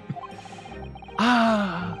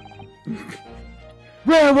 Ah!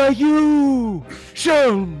 Where were you,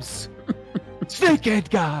 Sholmes? Snakehead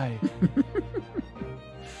guy!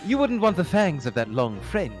 You wouldn't want the fangs of that long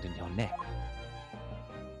friend in your neck.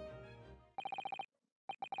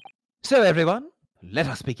 So, everyone, let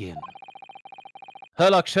us begin.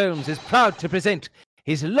 Herlock Sholmes is proud to present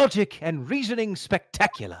his logic and reasoning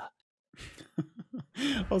spectacular.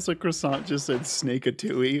 Also, Croissant just said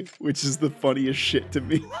snake-a-tooey, which is the funniest shit to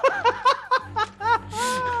me.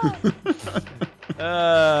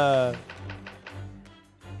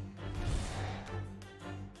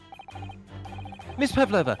 Miss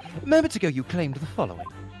Pavlova, moments ago you claimed the following.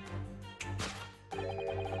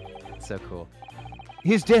 So cool.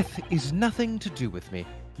 His death is nothing to do with me.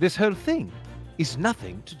 This whole thing is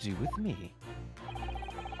nothing to do with me.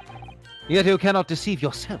 Yet you cannot deceive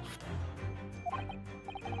yourself.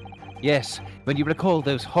 Yes, when you recall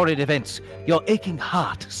those horrid events, your aching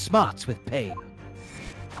heart smarts with pain.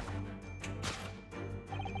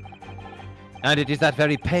 And it is that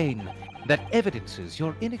very pain that evidences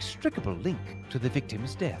your inextricable link to the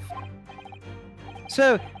victim's death.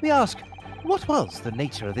 So, we ask, what was the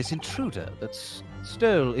nature of this intruder that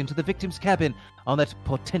stole into the victim's cabin on that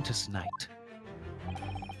portentous night?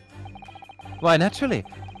 Why, naturally,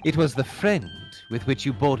 it was the friend with which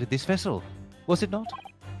you boarded this vessel, was it not?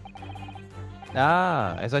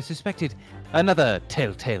 Ah, as I suspected, another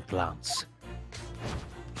telltale glance.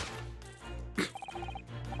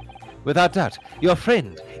 Without doubt, your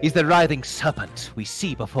friend is the writhing serpent we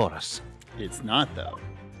see before us. It's not, though.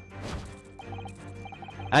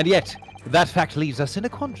 And yet, that fact leaves us in a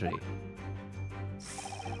quandary.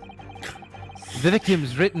 The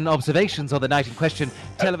victim's written observations on the night in question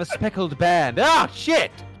tell of a speckled band. Ah,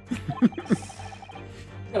 shit!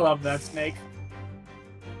 I love that snake.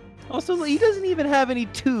 Also, he doesn't even have any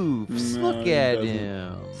tubes. No, Look he at doesn't.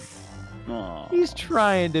 him. Aw. He's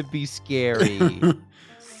trying to be scary.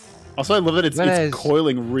 Also, I love that it's Whereas-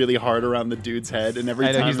 coiling really hard around the dude's head, and every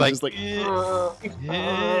I know, time he's it's like, just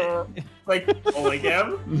like, Like pulling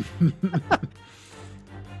him.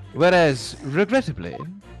 Whereas, regrettably,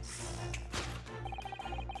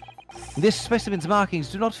 this specimen's markings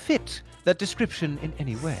do not fit that description in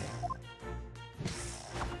any way.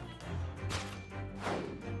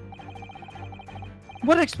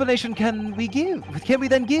 What explanation can we give? Can we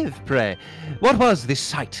then give, pray? What was this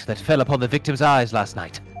sight that fell upon the victim's eyes last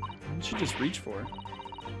night? you should just reach for it.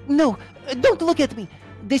 No, don't look at me.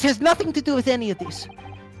 This has nothing to do with any of this.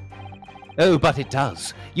 Oh, but it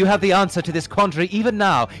does. You have the answer to this quandary even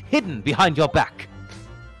now, hidden behind your back.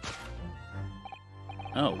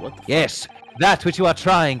 Oh, what the Yes, that which you are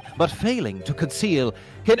trying, but failing to conceal,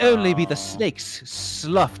 can only be the snake's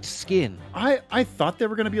sloughed skin. I thought they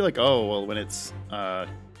were gonna be like, oh well, when its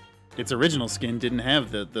original skin didn't have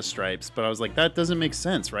the stripes, but I was like, that doesn't make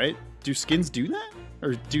sense, right? Do skins do that?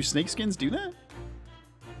 Or do snake skins do that?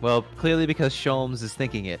 Well, clearly because Sholmes is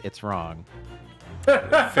thinking it, it's wrong.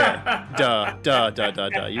 Fair. Duh.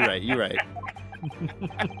 You're right.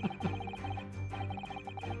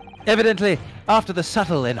 Evidently, after the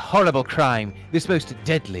subtle and horrible crime, this most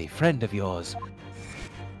deadly friend of yours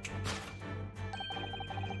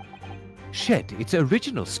shed its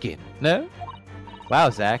original skin, no? Wow,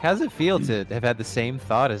 Zach, how does it feel to have had the same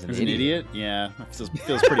thought as an As an idiot? idiot? Yeah, it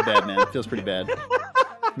feels pretty bad, man. It feels pretty bad.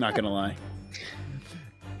 Not gonna lie.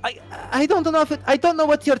 I don't know if I don't know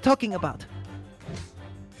what you're talking about.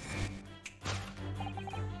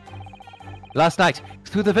 Last night,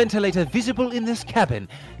 through the ventilator visible in this cabin,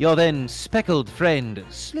 your then speckled friend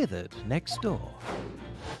slithered next door.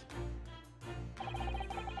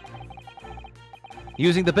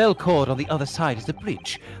 Using the bell cord on the other side as the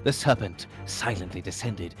bridge, the serpent silently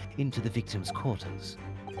descended into the victim's quarters.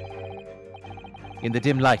 In the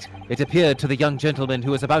dim light, it appeared to the young gentleman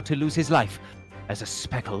who was about to lose his life as a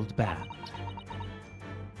speckled band.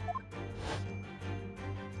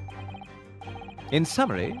 In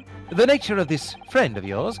summary, the nature of this friend of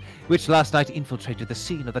yours, which last night infiltrated the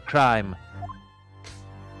scene of the crime,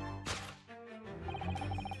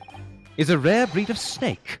 is a rare breed of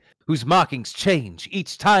snake whose markings change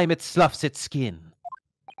each time it sloughs its skin.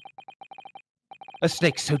 A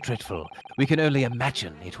snake so dreadful, we can only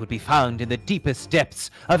imagine it would be found in the deepest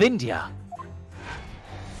depths of India.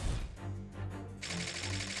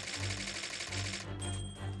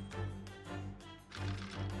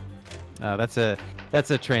 Oh, that's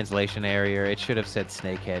a translation error. It should have said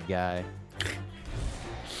snakehead guy.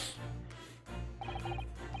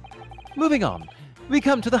 Moving on, we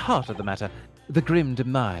come to the heart of the matter, the grim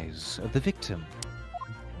demise of the victim.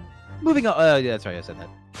 Moving on, yeah, that's right, I said that.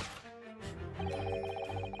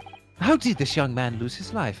 How did this young man lose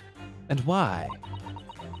his life, and why?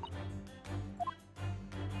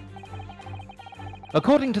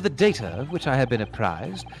 According to the data of which I have been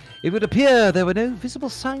apprised, it would appear there were no visible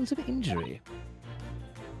signs of injury.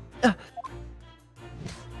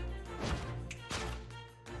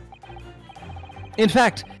 In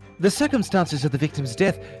fact, the circumstances of the victim's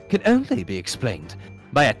death can only be explained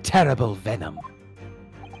by a terrible venom.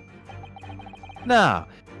 Now,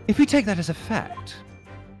 if we take that as a fact,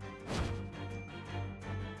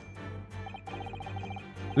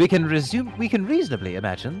 we can reasonably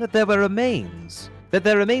imagine that there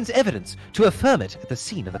remains evidence to affirm it at the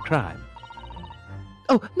scene of the crime.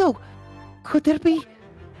 Oh, no. Could there be?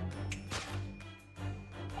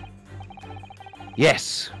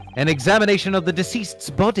 Yes, an examination of the deceased's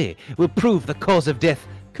body will prove the cause of death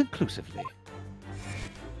conclusively.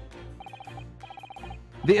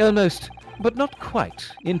 The almost But not quite.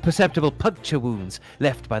 Imperceptible puncture wounds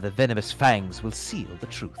left by the venomous fangs will seal the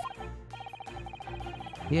truth.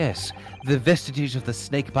 Yes, the vestiges of the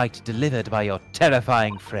snake bite delivered by your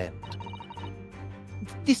terrifying friend.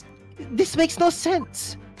 This makes no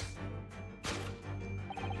sense.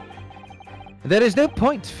 There is no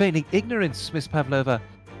point feigning ignorance, Miss Pavlova.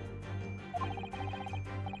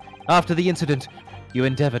 After the incident, you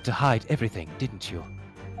endeavored to hide everything, didn't you?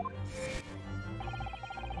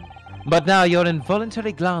 But now your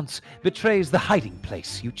involuntary glance betrays the hiding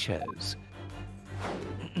place you chose.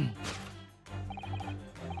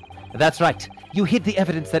 That's right. You hid the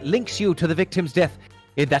evidence that links you to the victim's death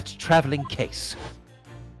in that traveling case.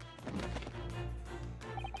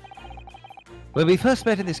 When we first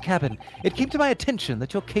met in this cabin, it came to my attention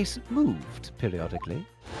that your case moved periodically.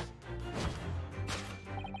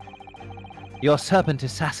 Your serpent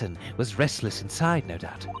assassin was restless inside, no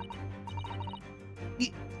doubt.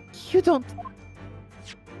 You don't...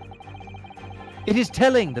 It is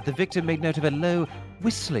telling that the victim made note of a low,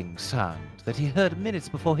 whistling sound that he heard minutes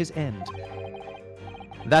before his end.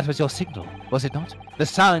 That was your signal, was it not? The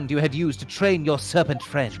sound you had used to train your serpent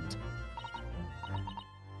friend.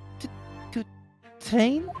 To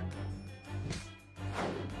train?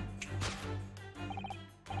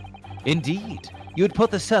 Indeed. You'd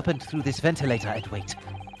put the serpent through this ventilator and wait.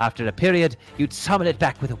 After a period, you'd summon it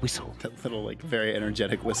back with a whistle. That little, like, very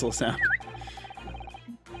energetic whistle sound.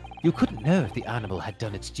 You couldn't know if the animal had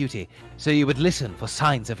done its duty, so you would listen for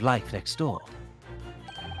signs of life next door.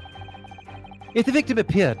 If the victim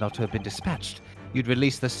appeared not to have been dispatched, you'd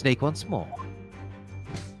release the snake once more.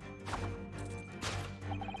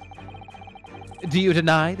 Do you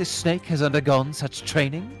deny this snake has undergone such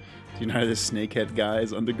training? Do you know this snakehead guy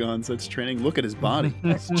has undergone such training? Look at his body.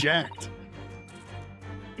 It's jacked.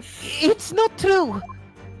 It's not true.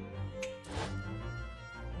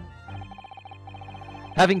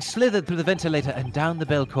 Having slithered through the ventilator and down the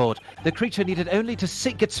bell cord, the creature needed only to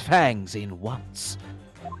sink its fangs in once.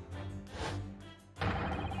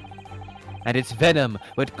 And its venom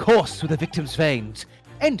would course through the victim's veins,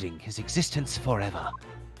 ending his existence forever.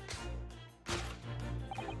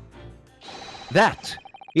 That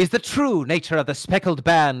is the true nature of the speckled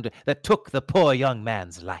band that took the poor young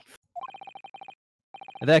man's life.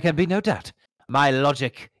 There can be no doubt. My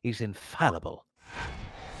logic is infallible.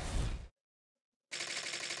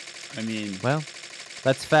 I mean... Well,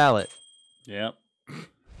 let's foul it. Yep.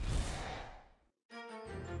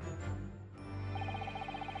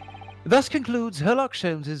 Thus concludes Sherlock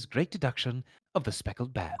Holmes's great deduction of the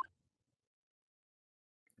speckled band.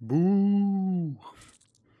 Boo!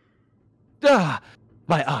 Ah,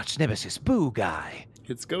 my arch nemesis, Boo Guy.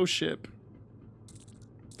 It's Ghost Ship.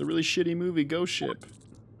 The really shitty movie Ghost Ship.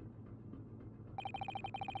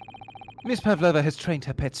 Miss Pavlova has trained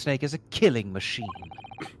her pet snake as a killing machine.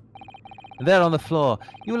 There on the floor,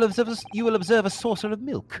 you will observe a saucer of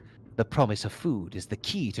milk. The promise of food is the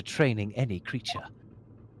key to training any creature.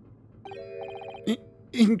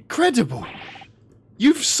 Incredible!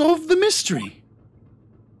 You've solved the mystery!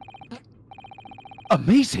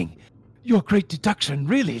 Amazing! Your great deduction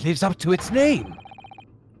really lives up to its name.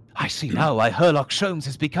 I see now why Sherlock Holmes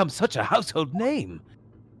has become such a household name.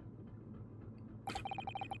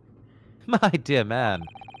 My dear man,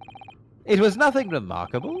 it was nothing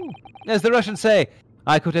remarkable. As the Russians say,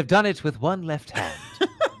 I could have done it with one left hand.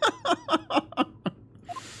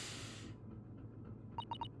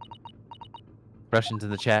 Russians in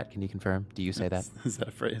the chat, can you confirm? Do you say that? Is that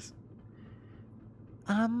a phrase?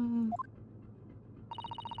 I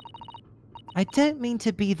don't mean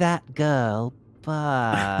to be that girl,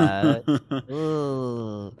 but...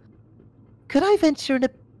 Ooh. Could I venture an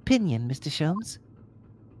opinion, Mr. Sholmes?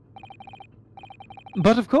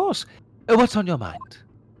 But of course. What's on your mind?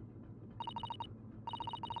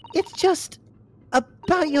 It's just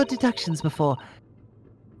about your deductions before.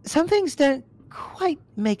 Some things don't quite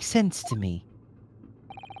make sense to me.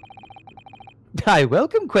 I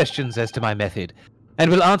welcome questions as to my method, and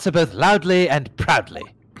will answer both loudly and proudly.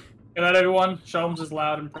 Good night, everyone. Sholmes is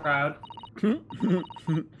loud and proud. I'm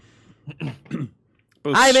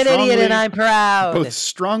an idiot and I'm proud. Both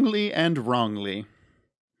strongly and wrongly.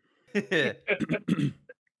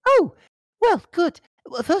 Oh, well, good.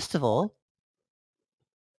 Well, first of all,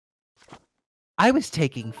 I was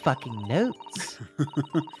taking fucking notes.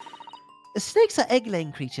 Snakes are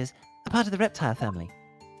egg-laying creatures, a part of the reptile family.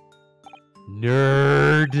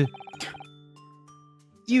 Nerd!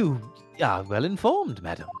 You are well informed,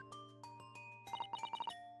 madam.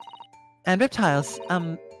 And reptiles,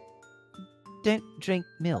 don't drink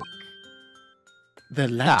milk. They're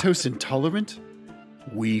lactose intolerant?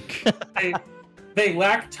 Weak. They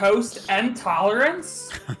lactose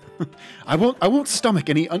intolerance? I won't stomach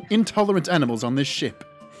any intolerant animals on this ship.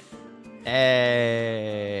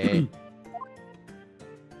 Hey.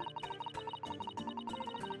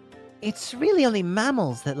 It's really only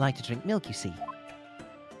mammals that like to drink milk, you see.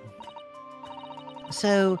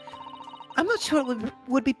 So, I'm not sure it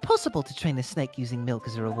would be possible to train a snake using milk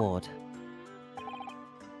as a reward.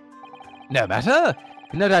 No matter.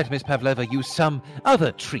 No doubt Miss Pavlova used some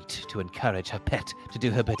other treat to encourage her pet to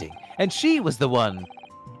do her bidding, and she was the one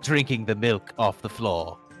drinking the milk off the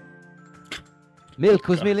floor. Milk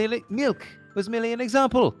was merely an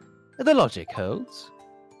example. The logic holds.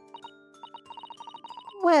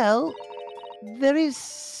 Well, there is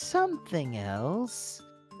something else.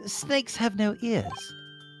 Snakes have no ears.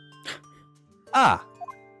 Ah,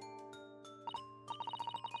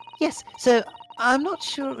 Yes, so I'm not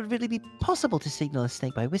sure it would really be possible to signal a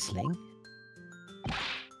snake by whistling.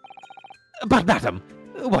 but madam,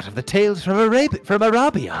 what of the tales from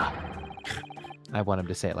Arabia? I want him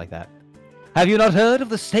to say it like that. Have you not heard of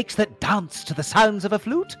the snakes that dance to the sounds of a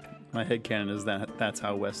flute? My headcanon is that's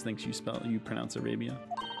how Wes thinks you pronounce Arabia.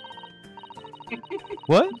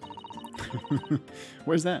 What?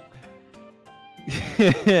 Where's that?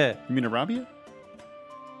 You mean Arabia?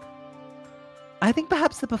 I think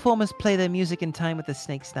perhaps the performers play their music in time with the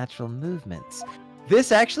snake's natural movements.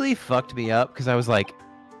 This actually fucked me up because I was like,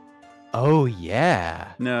 oh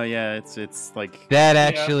yeah. No, yeah, it's like That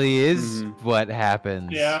actually is what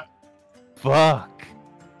happens. Yeah. Fuck.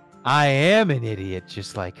 I am an idiot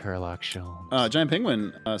just like Herlock Sholme. Giant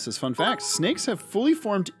Penguin says, fun fact, snakes have fully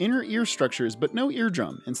formed inner ear structures, but no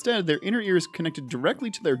eardrum. Instead, their inner ear is connected directly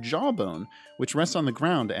to their jawbone, which rests on the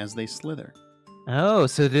ground as they slither. Oh,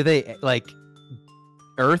 so do they, like,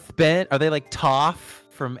 earthbend? Are they like Toph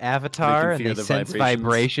from Avatar and feel they the sense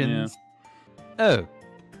vibrations? Oh,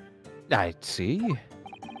 I see.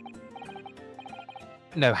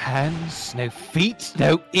 No hands, no feet,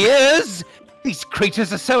 no ears! These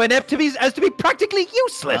creatures are so inept as to be practically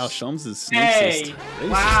useless! Wow, Sholmes is Hey! snakesist.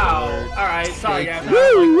 Wow! Alright, sorry guys. I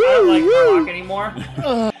don't like Herlock anymore.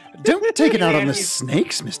 Don't take it out on the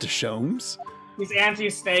snakes, Mr. Sholmes. He's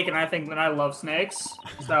anti-snake, and I think that I love snakes.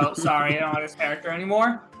 So, sorry, I don't like his character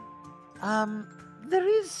anymore. There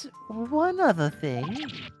is one other thing.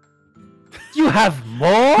 You have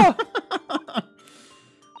more?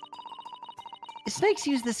 Snakes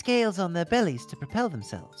use the scales on their bellies to propel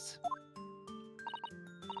themselves.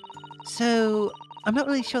 So, I'm not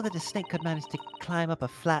really sure that a snake could manage to climb up a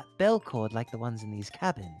flat bell cord like the ones in these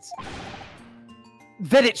cabins.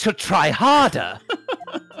 Then it should try harder!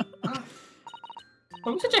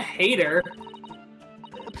 I'm such a hater.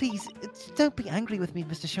 Please, don't be angry with me,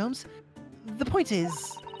 Mr. Sholmes. The point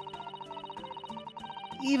is,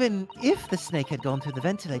 even if the snake had gone through the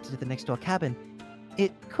ventilator to the next door cabin,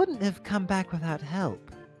 it couldn't have come back without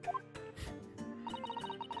help.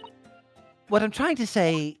 What I'm trying to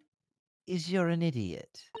say is you're an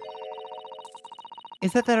idiot.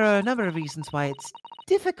 Is that there are a number of reasons why it's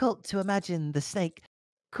difficult to imagine the snake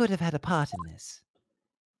could have had a part in this.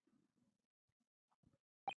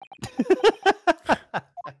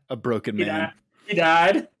 A broken man He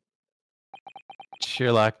died.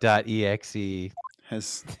 Sherlock.exe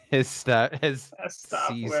has Stop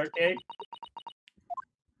ceased. working.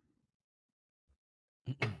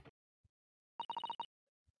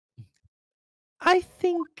 I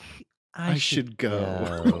think I should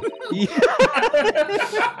go.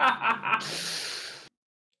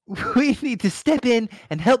 We need to step in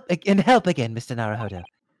and help again, Mr. Naruhodo.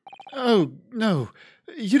 Oh, no.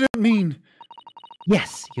 You don't mean...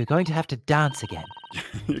 Yes, you're going to have to dance again.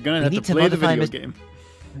 You're going to We have to need to play the modify video Mis-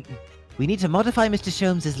 game. We need to modify Mr.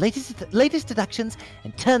 Sholmes' latest deductions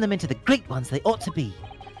and turn them into the great ones they ought to be.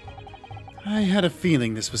 I had a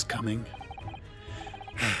feeling this was coming.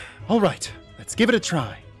 All right, let's give it a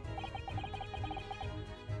try.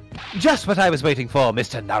 Just what I was waiting for,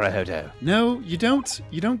 Mr. Naruhodo. No, you don't.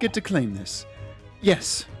 You don't get to claim this.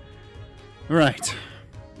 Yes. Right.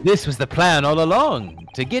 This was the plan all along,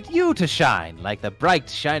 to get you to shine like the bright,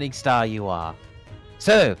 shining star you are.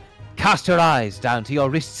 So, cast your eyes down to your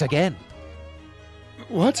wrists again.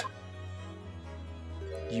 What?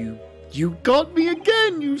 You got me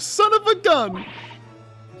again, you son of a gun!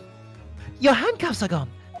 Your handcuffs are gone.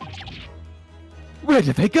 Where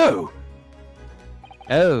did they go?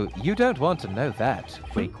 Oh, you don't want to know that,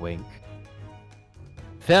 wink wink.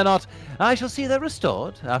 Fear not, I shall see they're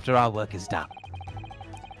restored after our work is done.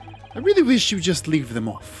 I really wish you'd just leave them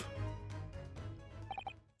off.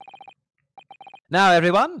 Now,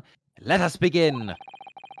 everyone, let us begin.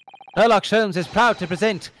 Herlock Sholmes is proud to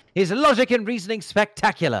present His logic and reasoning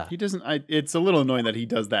spectacular. He doesn't. It's a little annoying that he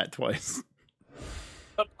does that twice.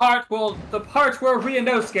 The part where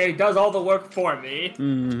Ryunosuke does all the work for me.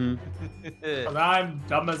 Mm-hmm. And I'm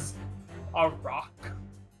dumb as a rock.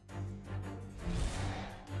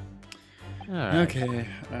 Alright. Okay.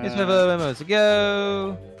 Here's my moments to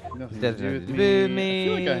go. Nothing Doesn't to have do to with do with me. I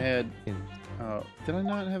feel like I me. had. Did I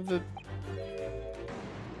not have the?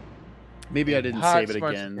 Maybe I didn't Hard save it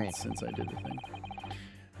smart again screen. since I did the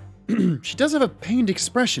thing. She does have a pained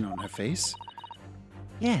expression on her face.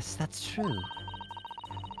 Yes, that's true.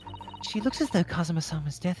 She looks as though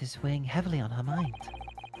Kazuma-sama's death is weighing heavily on her mind.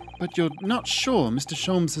 But you're not sure Mr.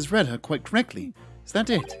 Sholmes has read her quite correctly. Is that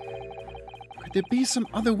it? Could there be some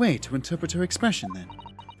other way to interpret her expression then?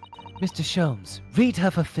 Mr. Sholmes, read her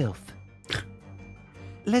for filth.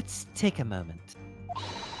 Let's take a moment.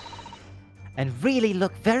 And really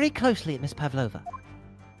look very closely at Miss Pavlova.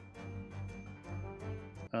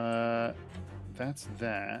 That's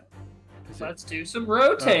that. Is it? Let's do some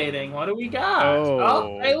rotating. What do we got?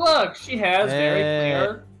 Oh. Hey, look, she has very Hey.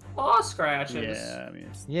 clear claw scratches. Yeah, I mean,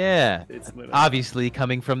 Yeah. it's literally. Obviously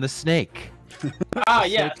coming from the snake. Ah,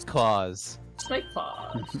 yes. Snake's claws. Snake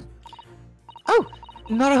claws. Oh,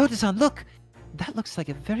 Naruhodo-san, look! That looks like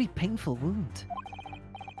a very painful wound.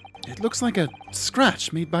 It looks like a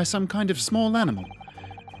scratch made by some kind of small animal.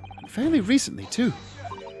 And fairly recently, too.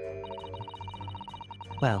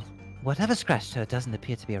 Well, whatever scratched her doesn't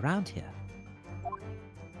appear to be around here.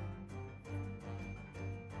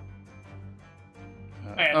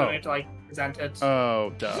 I don't have to like present it.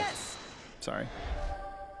 Oh, duh. Sorry.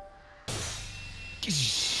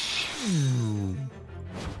 And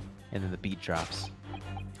then the beat drops.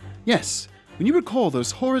 Yes, when you recall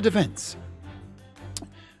those horrid events,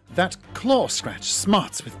 that claw scratch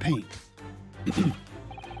smarts with pain.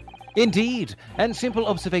 Indeed, and simple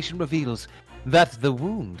observation reveals that the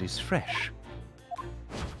wound is fresh.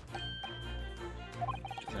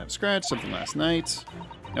 Just have a scratch, something last night.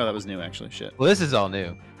 Oh, that was new, actually. Shit. Well, this is all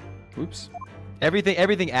new. Oops.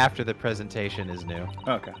 Everything after the presentation is new.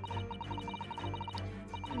 Okay.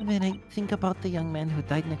 When I think about the young man who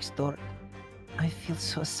died next door, I feel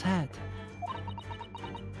so sad.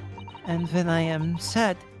 And when I am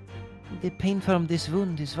sad, the pain from this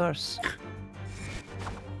wound is worse.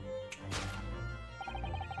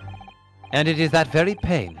 And it is that very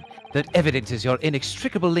pain that evidences your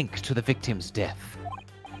inextricable link to the victim's death.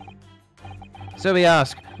 So we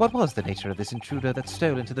ask, what was the nature of this intruder that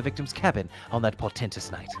stole into the victim's cabin on that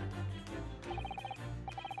portentous night?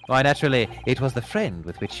 Why, naturally, it was the friend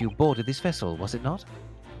with which you boarded this vessel, was it not?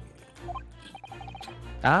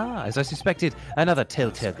 Ah, as I suspected, another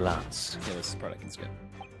telltale glance. Yeah, this is part I can skip.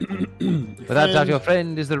 Without doubt, your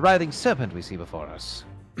friend is the writhing serpent we see before us.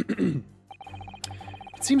 It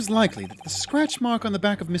seems likely that the scratch mark on the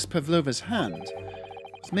back of Miss Pavlova's hand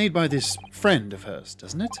was made by this friend of hers,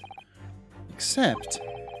 doesn't it? Except,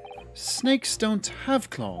 snakes don't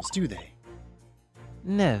have claws, do they?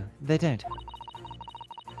 No, they don't.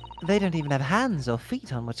 They don't even have hands or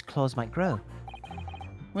feet on which claws might grow.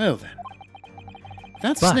 Well then.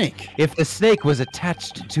 That But snake. if the snake was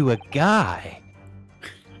attached to a guy...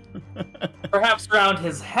 Perhaps around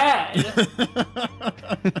his head.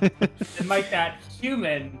 And might that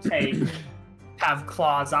human take have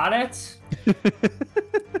claws on it?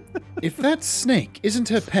 If that snake isn't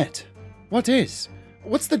her pet, what is?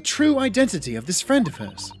 What's the true identity of this friend of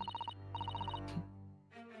hers?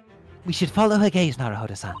 We should follow her gaze,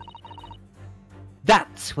 Naruhodo-san.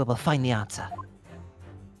 That's where we'll find the answer.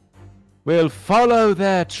 We'll follow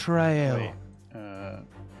their trail. Wait,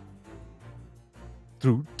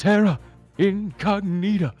 Through terra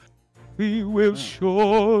incognita, we will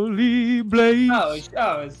surely blaze.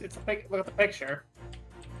 It's a look at the picture.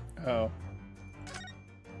 oh.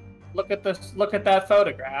 Look at this. Look at that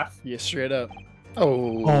photograph. Yeah, straight up.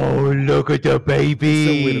 Oh. Oh, look at the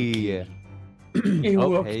baby. It's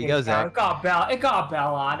Oh, here you go, Zach. It got a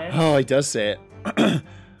bell on it. Oh, he does say it.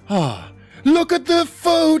 Ah, look at the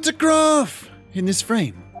photograph in this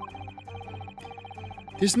frame.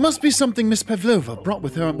 This must be something Miss Pavlova brought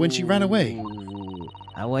with her when she ran away. Ooh,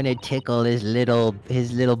 I want to tickle his little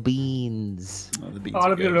beans. Oh, the beans All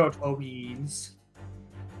are of your good. little beans.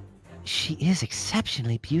 She is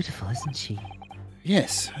exceptionally beautiful, isn't she?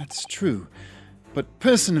 Yes, that's true. But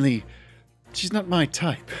personally, she's not my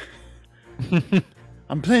type.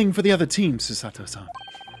 I'm playing for the other team, Susato-san.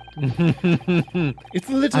 It's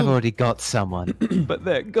the little... I've already got someone, but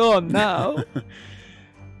they're gone now.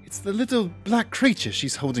 It's the little black creature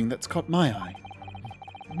she's holding that's caught my eye.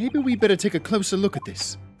 Maybe we better take a closer look at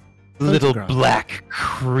this. Little Photograph. black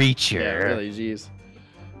creature. jeez.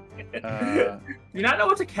 You not know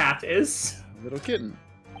what a cat is? Little kitten.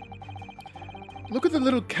 Look at the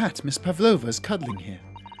little cat Miss Pavlova is cuddling here.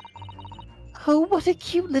 Oh, what a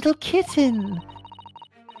cute little kitten!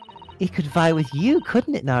 It could vie with you,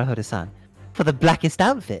 couldn't it, Naruhodo-san? For the blackest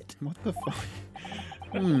outfit. What the fuck?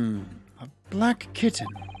 A black kitten.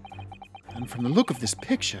 And from the look of this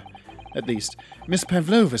picture, at least, Miss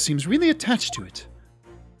Pavlova seems really attached to it.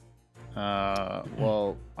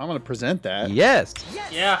 Well, I'm gonna present that. Yes.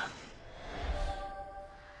 Yeah.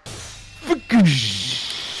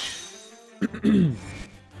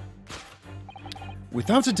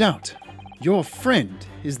 Without a doubt, your friend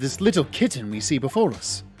is this little kitten we see before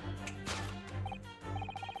us.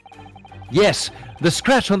 Yes, the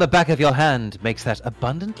scratch on the back of your hand makes that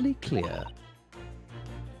abundantly clear.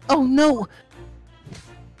 Oh no!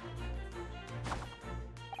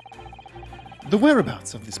 The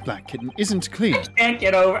whereabouts of this black kitten isn't clear. I can't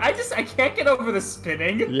get over the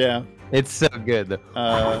spinning. Yeah. It's so good,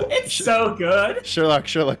 though. It's so good. Sherlock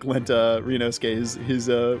lent Renosuke his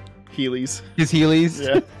Heelys. His Heelys.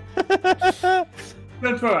 Yeah.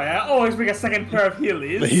 Don't worry, I always bring a second pair of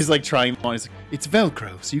Heelys. He's like trying them on. He's like, it's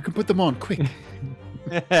Velcro, so you can put them on quick.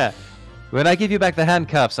 When I give you back the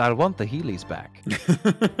handcuffs, I'll want the Heelys back.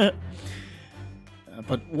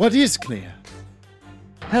 But what is clear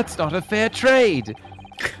That's not a fair trade.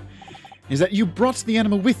 is that you brought the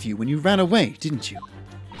animal with you when you ran away, didn't you?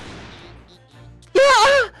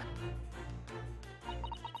 Yeah!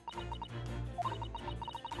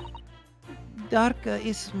 Darka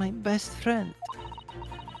is my best friend.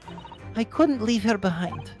 I couldn't leave her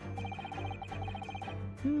behind.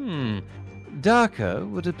 Darker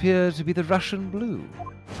would appear to be the Russian blue.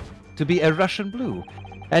 To be a Russian blue.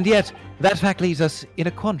 And yet, that fact leaves us in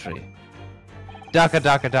a quandary. Darker.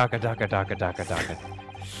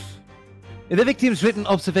 The victim's written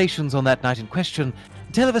observations on that night in question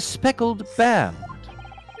tell of a speckled band.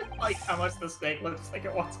 Like how much the snake looks like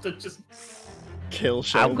it wants to just Kill I'm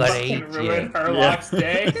Sholme. gonna fucking eat ruin you. Herlock's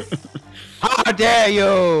day. How dare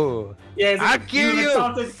you! Yeah, I'll kill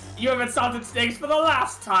you! You have insulted snakes for the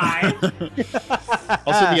last time.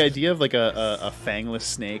 Also, the idea of like a fangless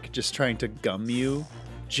snake just trying to gum you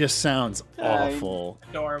just sounds awful.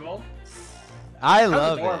 Adorable. I That's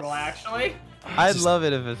love adorable, it. actually. I'd love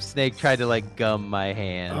it if a snake tried to like gum my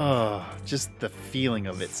hand. Oh, just the feeling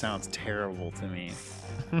of it sounds terrible to me.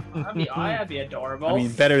 That'd be adorable. I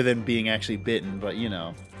mean, better than being actually bitten, but you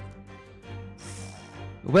know.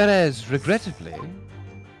 Whereas, regrettably,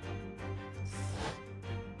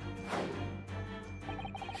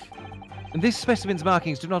 this specimen's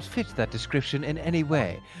markings do not fit that description in any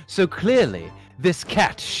way. So clearly, this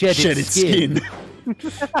cat shed its skin.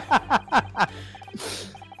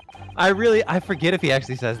 I forget if he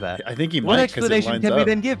actually says that. I think he What might, because it explanation lines can we up.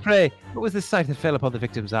 then give, pray? What was the sight that fell upon the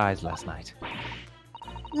victim's eyes last night?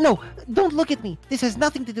 No, don't look at me. This has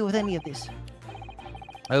nothing to do with any of this.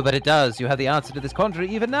 Oh, but it does. You have the answer to this quandary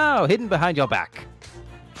even now, hidden behind your back.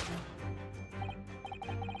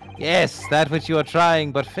 Yes, that which you are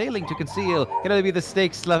trying but failing to conceal can only be the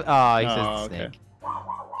snake's he says the okay.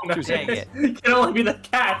 snake. Dang it. It can only be the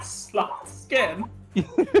cat's sloth skin.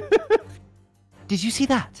 Did you see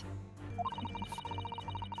that?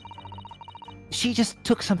 She just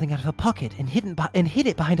took something out of her pocket and hid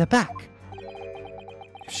it behind her back.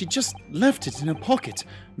 If she just left it in her pocket,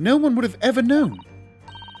 no one would have ever known.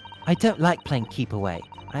 I don't like playing keep away.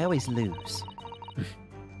 I always lose.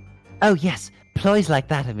 Oh yes, ploys like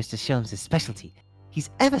that are Mr. Sholmes' specialty.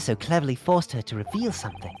 He's ever so cleverly forced her to reveal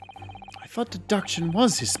something. I thought deduction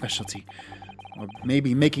was his specialty. Or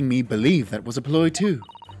maybe making me believe that was a ploy too.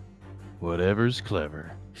 Whatever's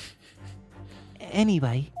clever.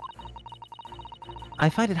 Anyway, I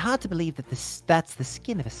find it hard to believe that that's the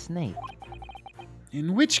skin of a snake.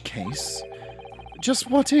 In which case, just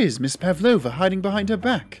what is Miss Pavlova hiding behind her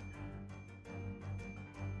back?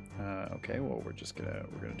 Okay, well we're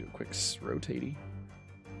gonna do a quick rotatey.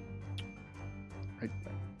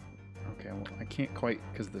 Okay, well I can't quite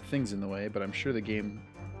because the thing's in the way, but I'm sure the game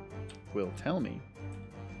will tell me.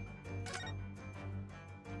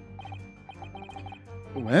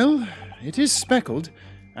 Well, it is speckled,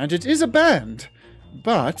 and it is a band,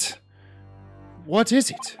 but what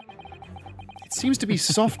is it? It seems to be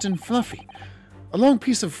soft and fluffy, a long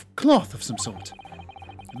piece of cloth of some sort,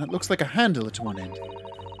 and that looks like a handle at one end.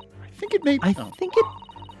 I think it may.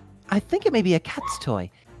 I think it may be a cat's toy.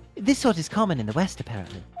 This sort is common in the West,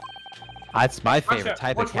 apparently. That's my favorite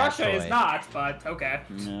type of Which cat Russia toy. is not, but okay.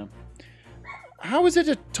 No. How is it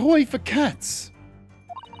a toy for cats?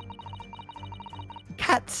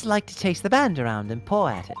 Cats like to chase the band around and paw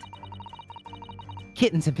at it.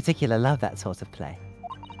 Kittens in particular love that sort of play.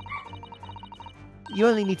 You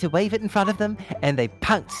only need to wave it in front of them, and they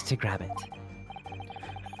pounce to grab it.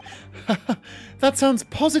 That sounds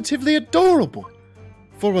positively adorable.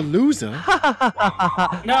 For a loser. No,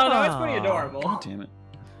 it's pretty adorable. God damn it.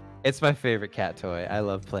 It's my favorite cat toy. I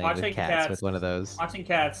love playing with Watching cats with one of those. Watching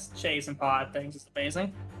cats chase and paw at things is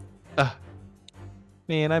amazing.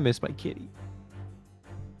 Man, I miss my kitty.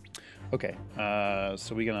 Okay,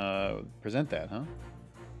 so we're gonna present that, huh?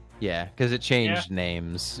 Yeah, because it changed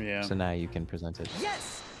names. Yeah. So now you can present it.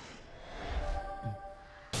 Yes!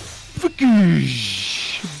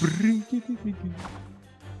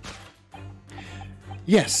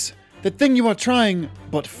 Yes, the thing you are trying,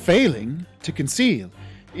 but failing, to conceal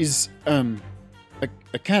is, a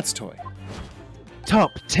cat's toy.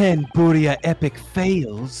 Top 10 Buria epic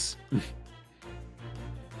fails.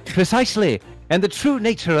 Precisely, and the true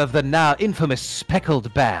nature of the now infamous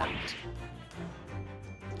speckled band.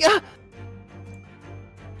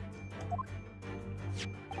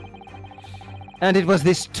 And it was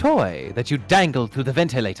this toy that you dangled through the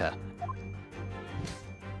ventilator.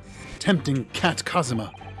 Tempting cat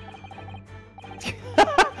Kazuma.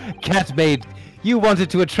 Cat-made. You wanted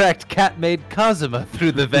to attract cat-made Kazuma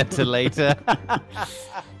through the ventilator.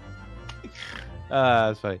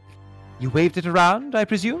 That's funny. You waved it around, I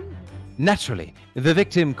presume? Naturally, the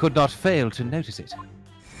victim could not fail to notice it.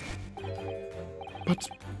 But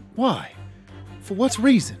why? For what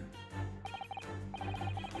reason?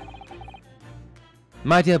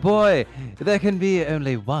 My dear boy, there can be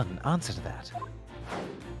only one answer to that.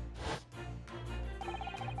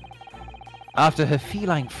 After her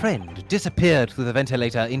feline friend disappeared through the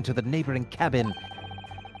ventilator into the neighboring cabin,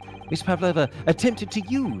 Miss Pavlova attempted to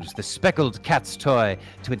use the speckled cat's toy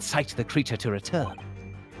to incite the creature to return.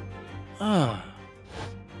 Ah.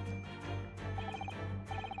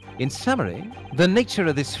 In summary, the nature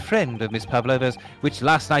of this friend of Miss Pavlova's, which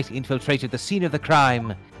last night infiltrated the scene of the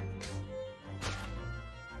crime,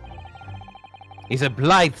 is a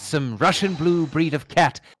blithesome Russian blue breed of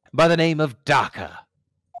cat by the name of Darker.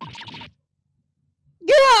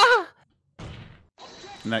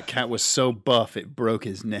 And that cat was so buff it broke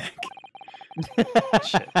his neck.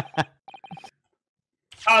 Shit.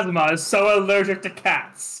 Kazuma is so allergic to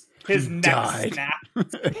cats. His He neck died.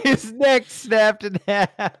 snapped. His neck snapped in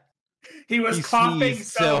half. He was He coughing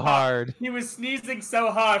sneezed so so hard. He was sneezing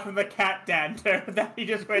so hard from the cat dander that he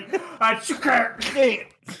just went,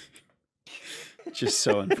 Just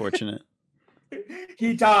so unfortunate.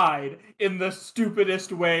 He died in the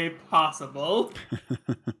stupidest way possible.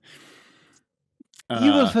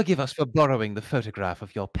 You will forgive us for borrowing the photograph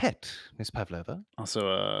of your pet, Miss Pavlova.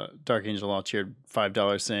 Also, Dark Angel Law cheered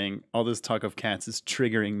 $5 saying, all this talk of cats is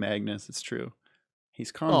triggering Magnus. It's true.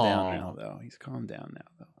 He's calmed down now, though. He's calmed down now,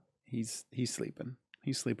 though. He's sleeping.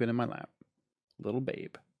 He's sleeping in my lap. Little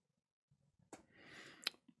babe.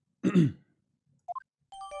 It's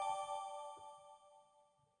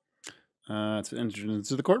entered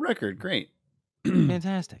into the court record. Great.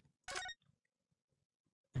 Fantastic.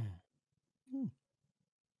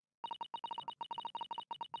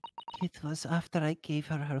 It was after I gave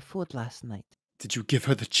her her food last night. Did you give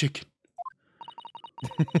her the chicken?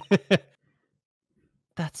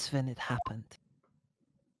 That's when it happened.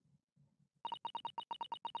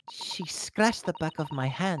 She scratched the back of my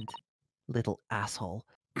hand, little asshole,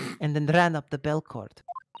 and then ran up the bell cord.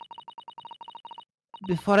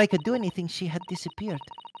 Before I could do anything, she had disappeared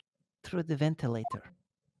through the ventilator.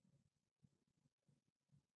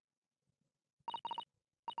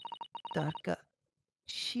 Darka,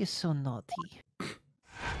 she is so naughty.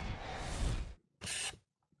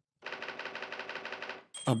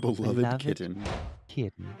 A beloved Beloved kitten.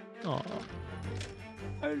 Kitten. Aw.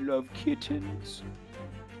 I love kittens.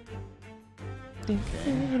 Okay,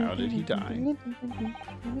 how did he die?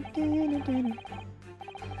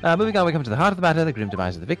 Moving on, we come to the heart of the matter, the grim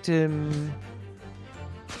demise of the victim.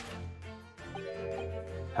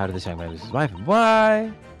 How did this young man lose his wife and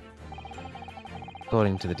why?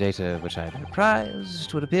 According to the data of which I have been apprised,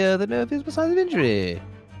 it would appear that no visible signs of injury.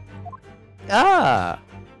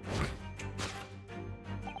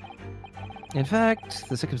 In fact,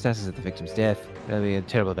 the circumstances of the victim's death really a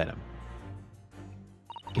terrible venom.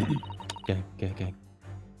 Okay.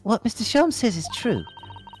 What Mr. Sholme says is true.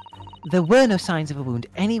 There were no signs of a wound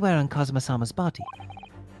anywhere on Kazuma-sama's body.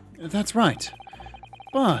 That's right.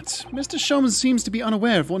 But Mr. Sholme seems to be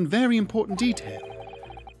unaware of one very important detail.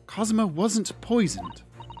 Kazuma wasn't poisoned.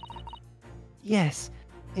 Yes,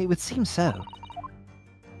 it would seem so.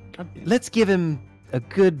 God damn. Let's give him a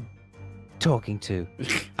good talking to.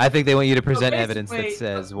 I think they want you to present evidence that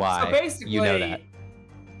says why. You know that.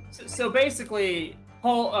 So basically,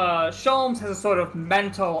 Sholmes has a sort of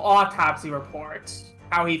mental autopsy report,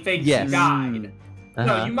 how he thinks he died.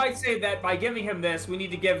 No, you might say that by giving him this, we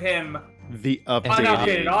need to give him the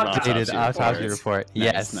updated autopsy report.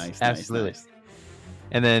 Yes, nice, absolutely. Nice.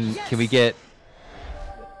 And then can we get?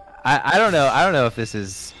 I don't know. I don't know if this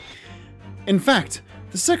is. In fact,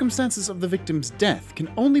 the circumstances of the victim's death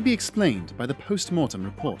can only be explained by the post-mortem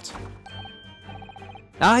report.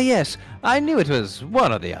 Ah, yes. I knew it was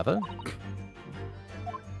one or the other.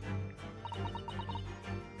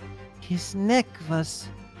 His neck was...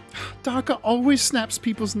 Darka always snaps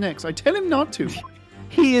people's necks. I tell him not to.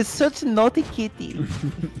 He is such a naughty kitty.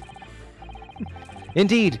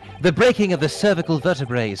 Indeed, the breaking of the cervical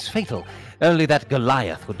vertebrae is fatal. Only that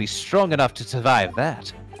Goliath would be strong enough to survive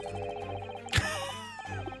that.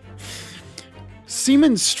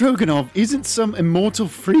 Seaman Stroganov isn't some immortal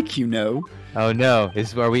freak, you know. Oh no,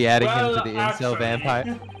 are we adding him to the incel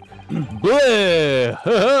vampire? Bleh!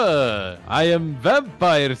 I am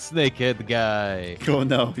vampire snakehead guy. Oh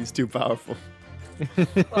no, he's too powerful.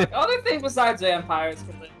 Look, other things besides vampires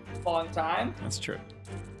can live a long time. That's true.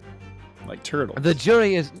 Like turtles. The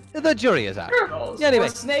jury is out. Turtles. Anyway,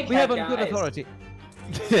 Snakehead we have on good authority.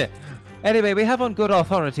 Anyway, we have on good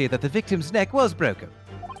authority that the victim's neck was broken.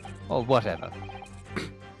 Or whatever.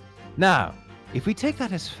 Now, if we take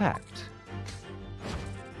that as fact,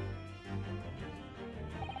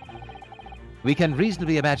 we can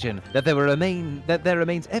reasonably imagine that there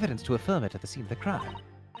remains evidence to affirm it at the scene of the crime.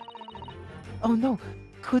 Oh no,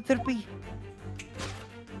 could there be?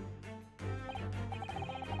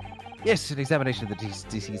 Yes, an examination of the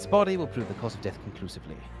deceased's body will prove the cause of death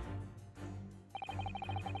conclusively.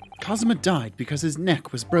 Kazuma died because his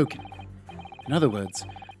neck was broken. In other words,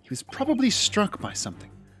 he was probably struck by something.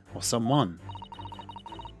 Or someone.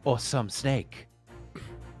 Or some snake.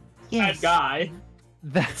 Yes. That guy.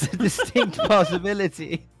 That's a distinct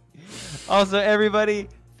possibility. Also, everybody,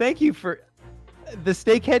 thank you for... The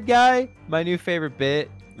snakehead guy, my new favorite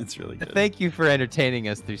bit. It's really good. Thank you for entertaining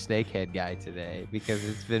us through snakehead guy today, because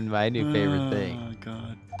it's been my new favorite thing. Oh,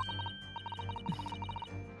 God.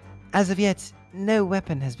 As of yet, no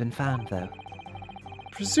weapon has been found, though.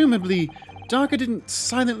 Presumably, Darka didn't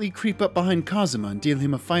silently creep up behind Kazuma and deal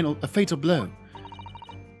him a fatal blow.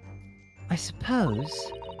 I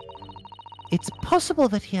suppose... It's possible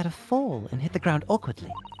that he had a fall and hit the ground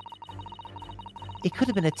awkwardly. It could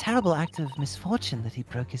have been a terrible act of misfortune that he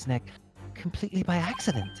broke his neck completely by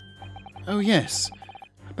accident. Oh yes,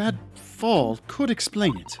 a bad fall could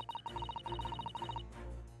explain it.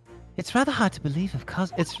 It's rather hard to believe of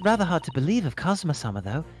Kazuma-sama,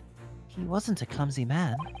 though. He wasn't a clumsy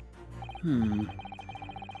man.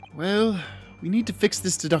 Well, we need to fix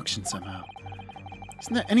this deduction somehow.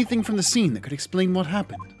 Isn't there anything from the scene that could explain what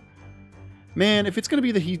happened? Man, if it's gonna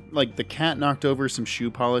be the cat knocked over some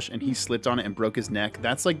shoe polish and he slipped on it and broke his neck,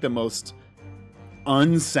 that's like the most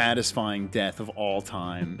unsatisfying death of all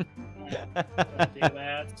time. Don't do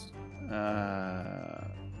that.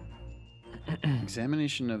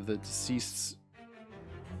 Examination of the deceased's...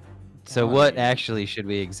 So what actually should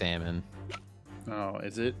we examine? Oh,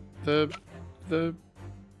 is it the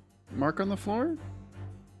mark on the floor?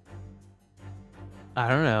 I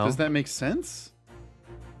don't know. Does that make sense?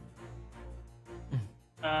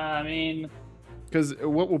 I mean... Because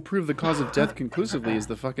what will prove the cause of death conclusively is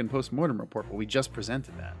the fucking post-mortem report, but we just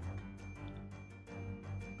presented that.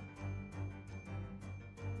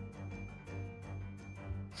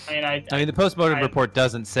 I mean, the post-mortem report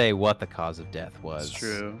doesn't say what the cause of death was. That's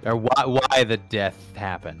true. Or why the death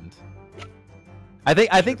happened.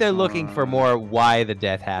 I think they're looking for more why the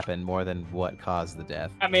death happened more than what caused the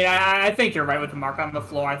death. I mean, I think you're right with the mark on the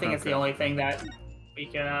floor. I think it's the only thing that we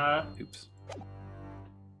can... Oops.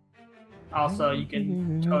 Also, you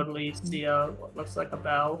can totally see what looks like a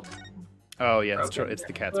bell. Oh, yeah, it's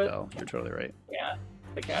the cat's bell. You're totally right. Yeah,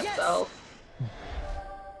 the cat's bell.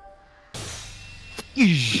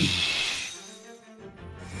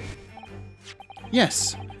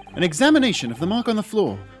 Yes, an examination of the mark on the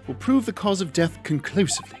floor will prove the cause of death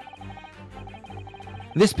conclusively.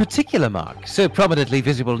 This particular mark, so prominently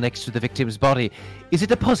visible next to the victim's body, is a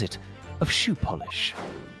deposit of shoe polish.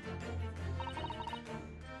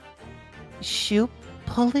 Shoe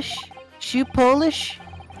polish? Shoe polish?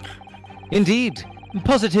 Indeed.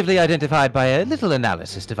 Positively identified by a little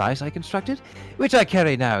analysis device I constructed, which I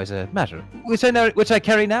carry now as a matter of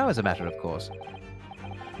course.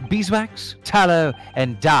 Beeswax, tallow,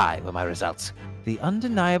 and dye were my results. The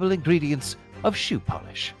undeniable ingredients of shoe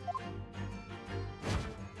polish.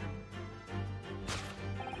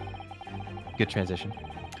 Good transition.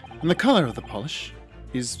 And the color of the polish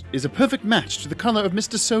is a perfect match to the color of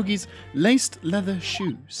Mr. Sogi's laced leather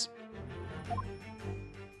shoes.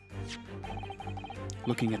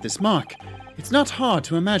 Looking at this mark, it's not hard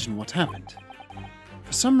to imagine what happened.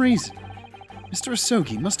 For some reason, Mr.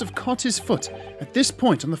 Asogi must have caught his foot at this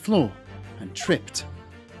point on the floor and tripped.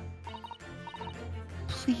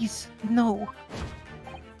 Please, no.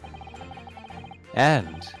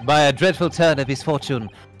 And, by a dreadful turn of his fortune,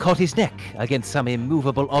 caught his neck against some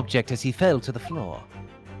immovable object as he fell to the floor.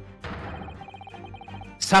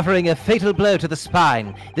 Suffering a fatal blow to the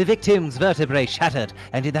spine, the victim's vertebrae shattered,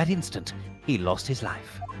 and in that instant, he lost his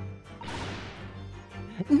life.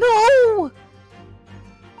 No!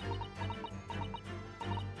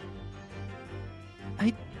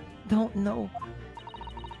 I don't know.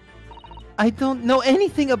 I don't know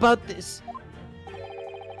anything about this.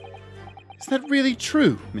 Is that really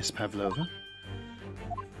true, Miss Pavlova?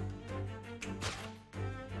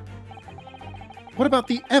 What about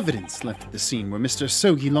the evidence left at the scene where Mr.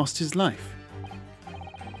 Sogi lost his life?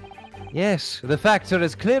 Yes, the facts are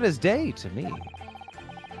as clear as day to me.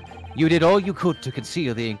 You did all you could to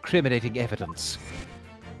conceal the incriminating evidence.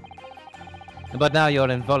 But now your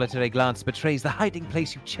involuntary glance betrays the hiding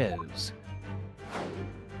place you chose.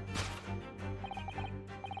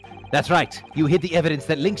 That's right. You hid the evidence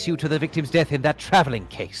that links you to the victim's death in that traveling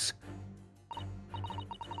case.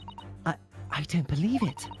 I don't believe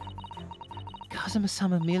it.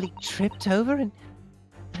 Kazuma-sama merely tripped over and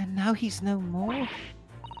now he's no more?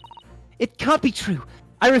 It can't be true.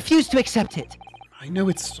 I refuse to accept it. I know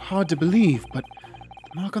it's hard to believe, but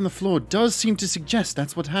the mark on the floor does seem to suggest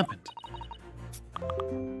that's what happened.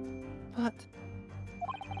 But...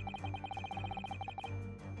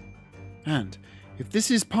 And if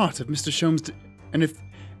this is part of Mr. Sholme's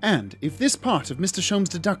if this part of Mr. Sholme's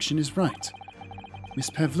deduction is right, Miss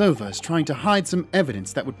Pavlova is trying to hide some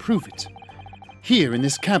evidence that would prove it. Here in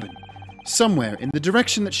this cabin, somewhere in the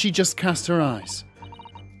direction that she just cast her eyes.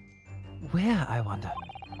 Where, I wonder?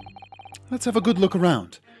 Let's have a good look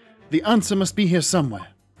around. The answer must be here somewhere.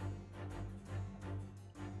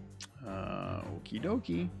 Okie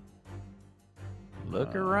dokie.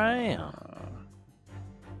 Look around.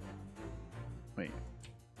 Wait.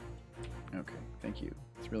 Okay, thank you.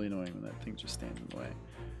 It's really annoying when that thing just stands in the way.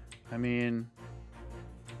 I mean,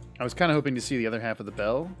 I was kind of hoping to see the other half of the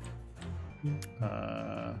bell.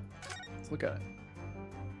 Let's look at it.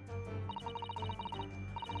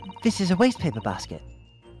 This is a waste paper basket.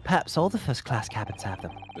 Perhaps all the first-class cabins have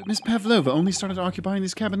them. But Miss Pavlova only started occupying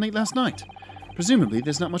this cabin late last night. Presumably,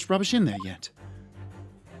 there's not much rubbish in there yet.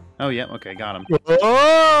 Oh, yeah, okay, got him.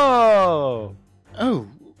 Oh! Oh,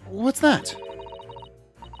 what's that?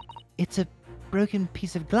 It's a broken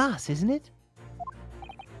piece of glass, isn't it?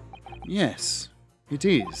 Yes, it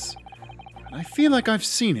is. But I feel like I've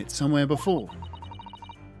seen it somewhere before.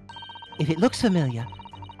 If it looks familiar,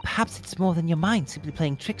 perhaps it's more than your mind simply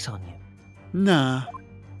playing tricks on you. Nah.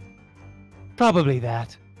 Probably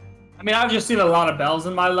that. I mean, I've just seen a lot of bells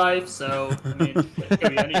in my life, so I mean, it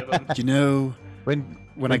could be any of them. You know, when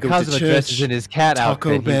I go Cosmo to church, dresses in his cat Taco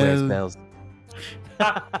outfit, he wears Bell.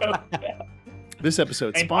 bells. This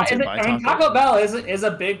episode's sponsored by I mean, Taco Bell is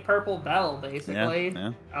a big purple bell, basically.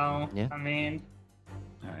 Yeah. Oh, Yeah. I mean,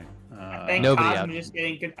 All right. I think Nobody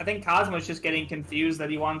Cosmo's just getting confused that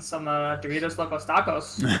he wants some Doritos Locos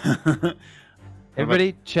Tacos.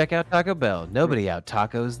 Everybody, check out Taco Bell. Nobody out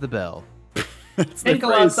tacos the bell. That's the Tinkle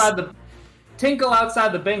phrase. outside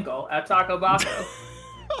the binkle at Taco Baco.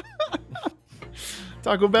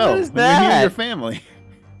 Taco Bell. What is When you're near that? your family.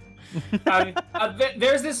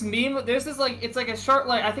 There's this meme. There's this it's like a short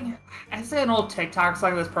I think it's like an old TikTok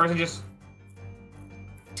song. This person just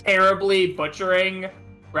terribly butchering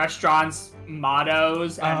restaurants'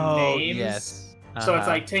 mottos and names. Yes. So it's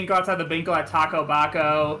like Tinkle outside the binkle at Taco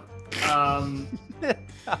Baco.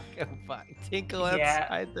 Taco Bell. Tinkle Yeah.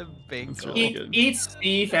 outside the That's binkle. really good. Eats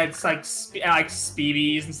beef at like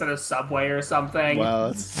Speedy's instead of Subway or something. Wow,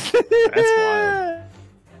 that's wild.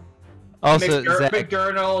 Also, Zach,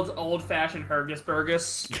 McDonald's old fashioned Hergus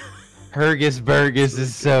Burgers. Hergus Burgers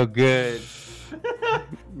is so good.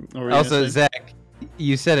 What were you Also, gonna say? Zach,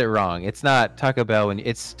 you said it wrong. It's not Taco Bell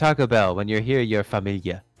it's Taco Bell. When you're here, you're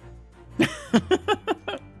familia.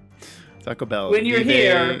 Taco Bell. When you're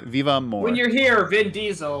here- Viva More. When you're here, Vin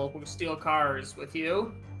Diesel will steal cars with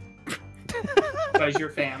you. Because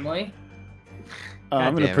you're family. I'm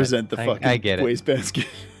God going to damn it. present the fucking I get it. wastebasket.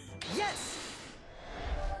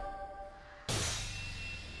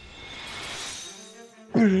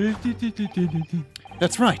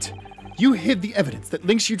 That's right. You hid the evidence that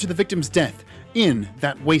links you to the victim's death in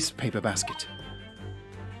that waste paper basket.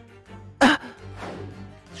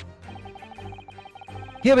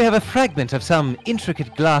 Here we have a fragment of some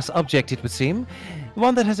intricate glass object, it would seem.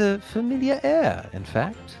 One that has a familiar air, in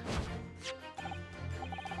fact.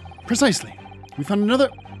 Precisely. We found another...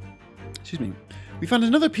 Excuse me. We found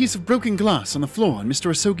another piece of broken glass on the floor in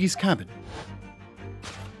Mr. Asogi's cabin.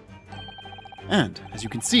 And, as you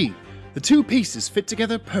can see, the two pieces fit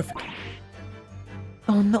together perfectly.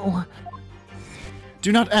 Oh no.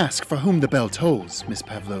 Do not ask for whom the bell tolls, Miss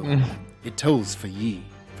Pavlova. It tolls for ye,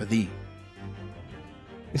 for thee.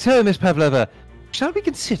 So, Miss Pavlova, shall we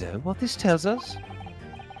consider what this tells us?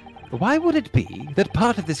 Why would it be that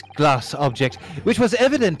part of this glass object, which was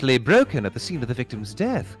evidently broken at the scene of the victim's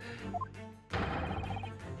death,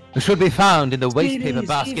 should be found in the waste paper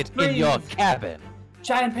basket in your cabin?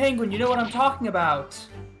 Giant penguin, you know what I'm talking about.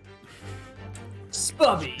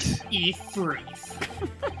 Spubby, E3.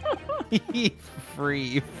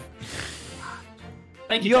 Free.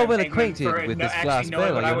 Thank you, You're Giant well Penguin, acquainted for with this actually glass knowing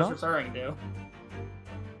bell, what are I you was not? referring to.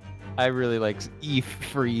 I really like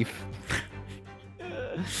Free.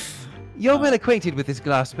 You're well acquainted with this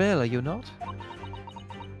glass bell, are you not?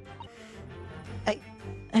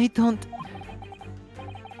 I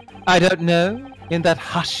don't know. In that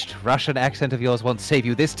hushed Russian accent of yours won't save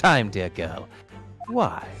you this time, dear girl.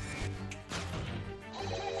 Why?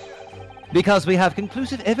 Because we have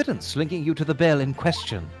conclusive evidence linking you to the bell in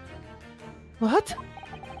question. What?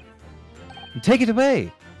 Take it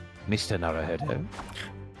away, Mr. Naruhodo.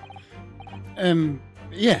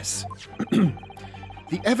 Yes.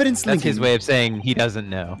 The evidence linking... That's his way of saying he doesn't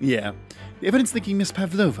know. Yeah. The evidence linking Miss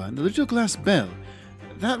Pavlova and the little glass bell,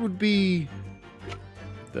 that would be...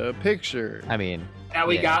 the picture. I mean... That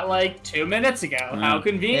we got like 2 minutes ago. How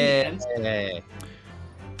convenient. Hey.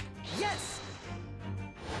 Yes!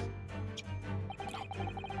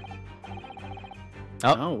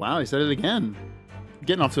 Oh, wow, he said it again.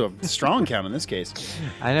 Getting off to a strong count in this case.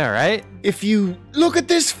 I know, right? If you look at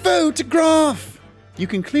this photograph, you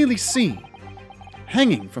can clearly see,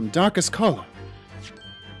 hanging from darkest collar,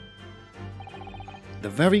 the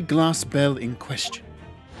very glass bell in question.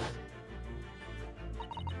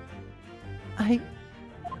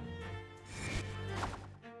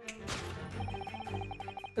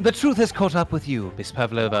 The truth has caught up with you, Miss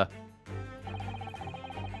Pavlova.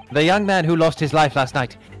 The young man who lost his life last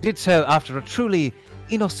night did so after a truly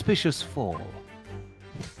inauspicious fall.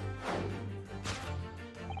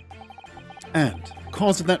 And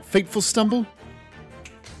cause of that fateful stumble?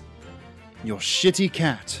 Your shitty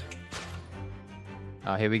cat.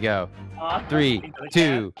 Oh, here we go. 3, Three,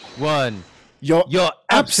 2, 1. Your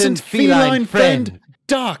absent feline friend,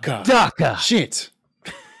 Darka. Darka. Shit.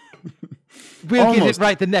 We'll get it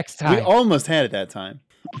right the next time. We almost had it that time.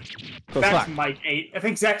 Zach's Mike 8. I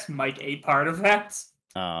think Zach's Mike 8 part of that.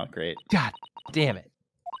 Oh, great. God damn it.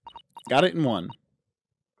 Got it in one.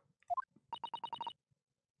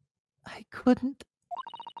 I couldn't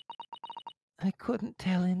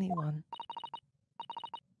tell anyone.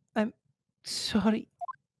 I'm sorry.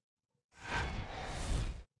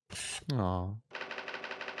 Aww.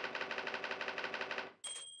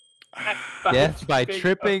 Death by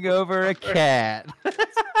tripping over a cat.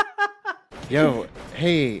 Yo,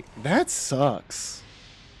 hey, that sucks.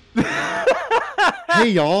 Hey,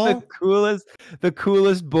 y'all. The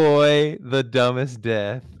coolest boy, the dumbest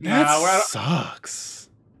death. That sucks.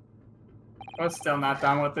 We're still not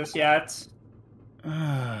done with this yet.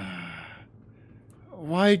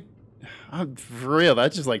 Why? For real,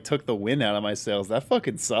 that just like took the wind out of my sails. That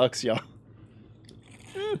fucking sucks, y'all.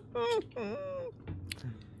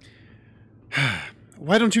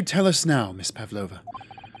 Why don't you tell us now, Miss Pavlova?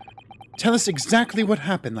 Tell us exactly what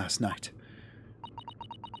happened last night.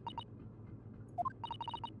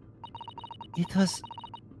 It was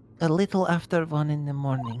a little after 1 in the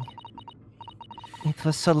morning. It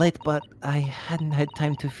was so late, but I hadn't had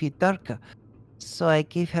time to feed Darka, so I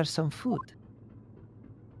gave her some food.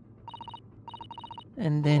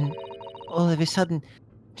 And then, all of a sudden,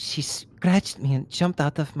 she scratched me and jumped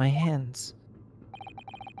out of my hands.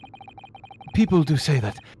 People do say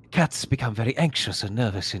that cats become very anxious and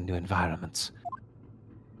nervous in new environments.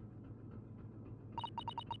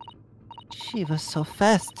 She was so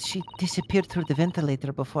fast, she disappeared through the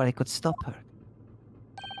ventilator before I could stop her.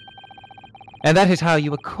 And that is how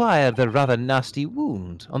you acquired the rather nasty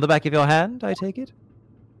wound on the back of your hand, I take it?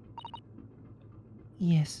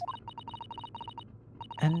 Yes.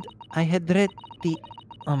 And I had read the,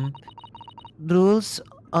 rules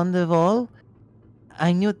on the wall.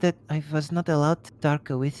 I knew that I was not allowed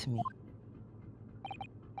Darka with me.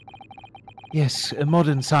 Yes,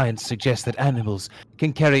 modern science suggests that animals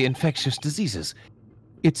can carry infectious diseases.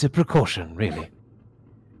 It's a precaution, really.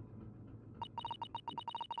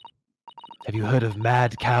 Have you heard of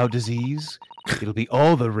mad cow disease? It'll be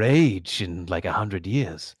all the rage in like 100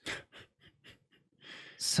 years.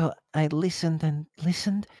 So I listened and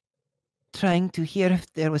listened, trying to hear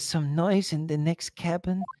if there was some noise in the next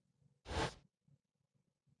cabin.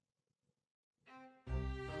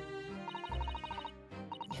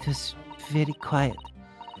 It was very quiet.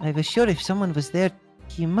 I was sure if someone was there,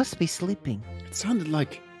 he must be sleeping. It sounded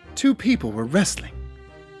like two people were wrestling.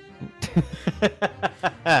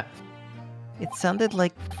 It sounded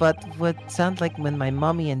like what would sound like when my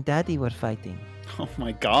mommy and daddy were fighting. Oh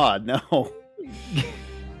my god, no.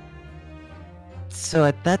 So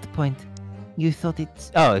at that point, you thought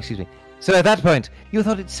it's... Oh, excuse me. So at that point, you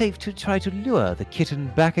thought it's safe to try to lure the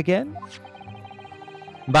kitten back again?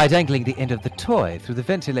 By dangling the end of the toy through the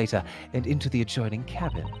ventilator and into the adjoining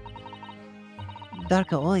cabin.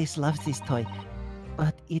 Darka always loves this toy,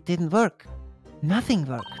 but it didn't work. Nothing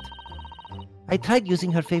worked. I tried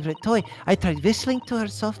using her favorite toy. I tried whistling to her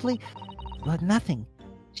softly, but nothing.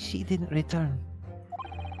 She didn't return.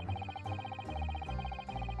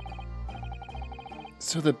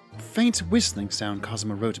 So the faint whistling sound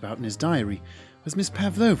Cosimo wrote about in his diary was Miss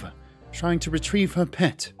Pavlova trying to retrieve her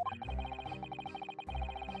pet.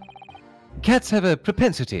 Cats have a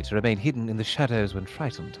propensity to remain hidden in the shadows when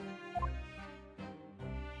frightened.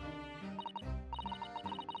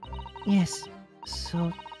 Yes,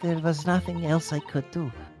 so there was nothing else I could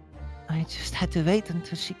do. I just had to wait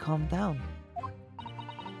until she calmed down.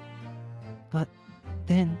 But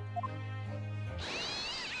then...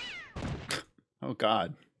 Oh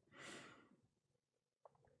god.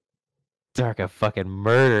 Darka fucking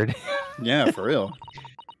murdered. Yeah, for real.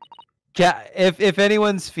 Yeah, if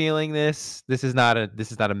anyone's feeling this, this is not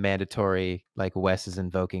a mandatory, like Wes is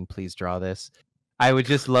invoking, please draw this. I would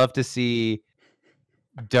just love to see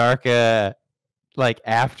Darka, like,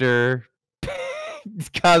 after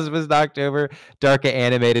Cosmos knocked over, Darka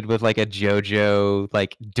animated with like a JoJo,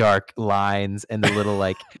 like, dark lines and the little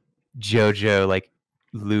like JoJo like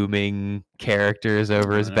looming characters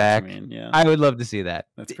over his back. Yeah. I would love to see that.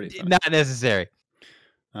 That's pretty funny. Not necessary.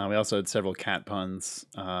 We also had several cat puns.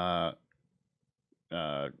 Giant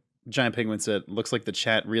Penguin said, looks like the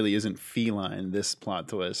chat really isn't feline, this plot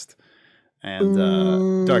twist.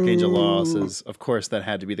 And Dark Angel Law says, of course, that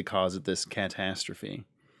had to be the cause of this catastrophe.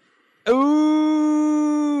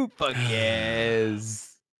 Ooh, fuck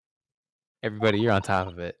yes. Everybody, you're on top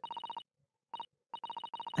of it.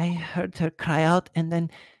 I heard her cry out, and then...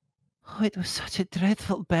 Oh, it was such a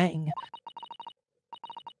dreadful bang.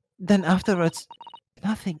 Then afterwards,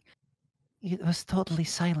 nothing. It was totally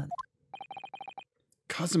silent.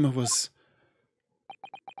 Cosimo was...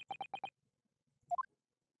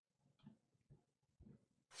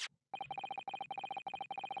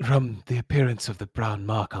 From the appearance of the brown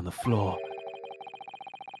mark on the floor.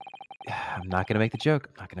 I'm not going to make the joke.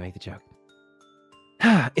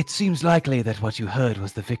 It seems likely that what you heard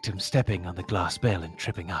was the victim stepping on the glass bell and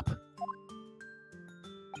tripping up.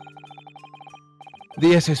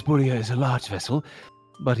 The SS Buria is a large vessel,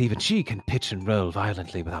 but even she can pitch and roll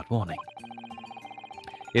violently without warning.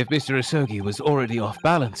 If Mr. Isogi was already off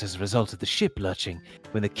balance as a result of the ship lurching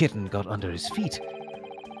when the kitten got under his feet,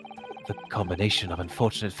 the combination of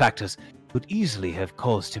unfortunate factors would easily have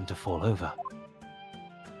caused him to fall over.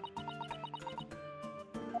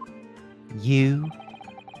 You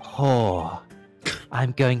whore.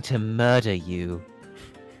 I'm going to murder you.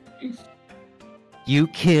 You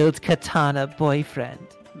killed Katana boyfriend.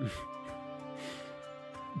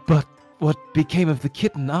 But what became of the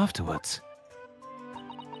kitten afterwards?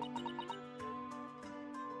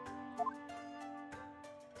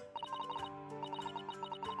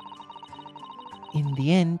 In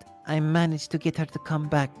the end, I managed to get her to come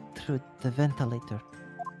back through the ventilator.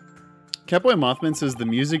 Catboy Mothman says the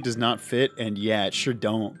music does not fit, and yeah, it sure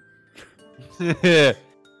don't. Yet,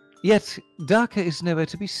 Darka is nowhere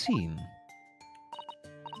to be seen.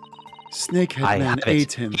 Snakehead Man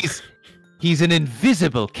ate him. He's an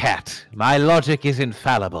invisible cat. My logic is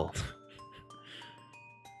infallible.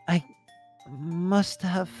 I must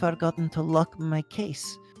have forgotten to lock my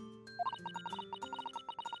case.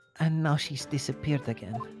 And now she's disappeared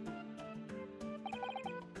again.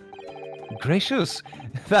 Gracious,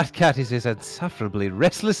 that cat is as insufferably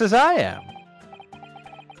restless as I am.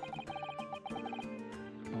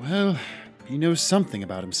 Well, he knows something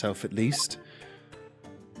about himself at least.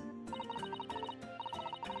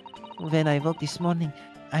 When I woke this morning,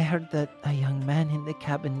 I heard that a young man in the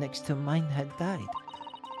cabin next to mine had died.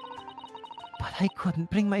 But I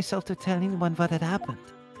couldn't bring myself to tell anyone what had happened.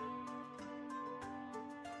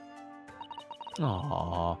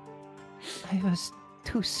 Aww. I was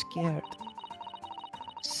too scared.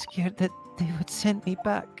 Scared that they would send me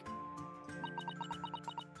back.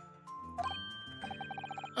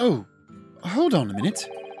 Oh, hold on a minute.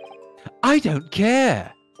 I don't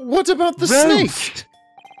care. What about the snake? Roast!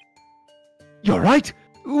 You're right.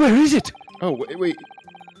 Where is it? Oh, wait,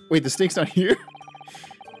 the snake's not here?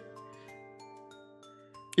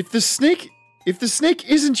 If the snake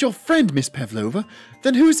isn't your friend, Miss Pavlova,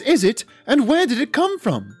 then whose is it, and where did it come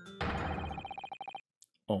from?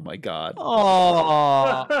 Oh my god.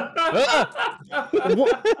 Oh.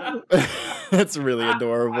 That's really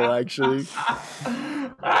adorable, actually.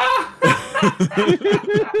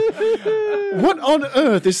 What on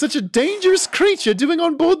earth is such a dangerous creature doing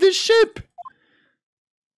on board this ship?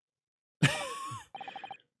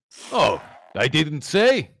 Oh, I didn't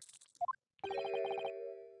say.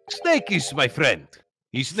 Snake is my friend.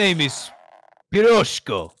 His name is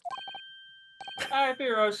Piroshko. Hi,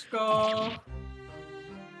 Piroshko.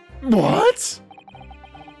 What?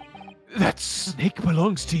 That snake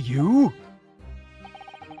belongs to you?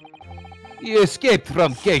 He escaped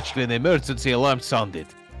from cage when the emergency alarm sounded.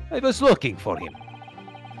 I was looking for him.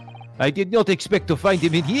 I did not expect to find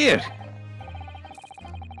him in here.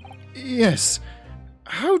 Yes.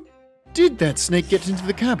 How did that snake get into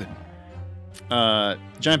the cabin?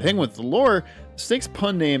 Giant Penguin with the lore, the snake's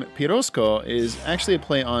pun name Piroshko is actually a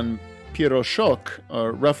play on piroshok,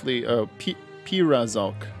 or roughly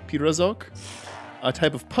pirazok, a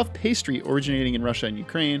type of puff pastry originating in Russia and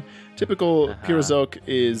Ukraine. Typical pirazok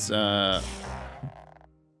is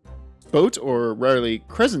boat or rarely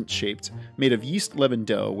crescent-shaped, made of yeast-leavened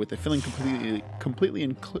dough with the filling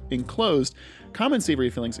completely enclosed. Common savory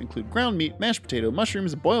fillings include ground meat, mashed potato,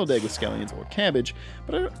 mushrooms, boiled egg with scallions, or cabbage,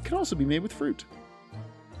 but it can also be made with fruit.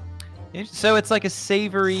 So it's like a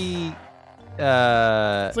savory.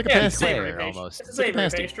 It's like a pasty. Savory Almost. It's a savory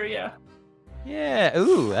pasty. pastry, yeah. Yeah.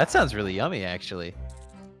 Ooh, that sounds really yummy, actually.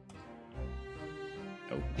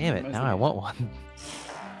 Oh, Damn it! Now I want one.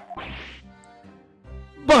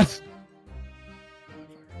 But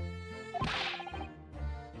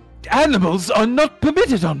animals are not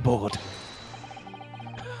permitted on board.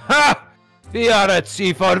 Ha! We are at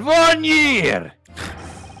sea for 1 year!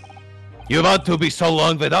 You want to be so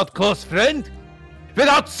long without close friend?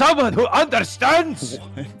 Without someone who understands?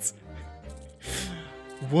 What?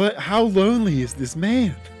 What? How lonely is this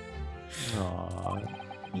man? Aww,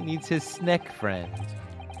 he needs his snack friend.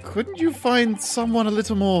 Couldn't you find someone a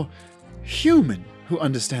little more human who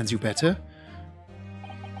understands you better?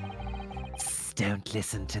 Don't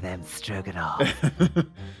listen to them, Stroganoff.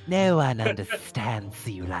 No one understands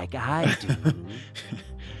you like I do.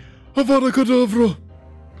 Avada Kedavra!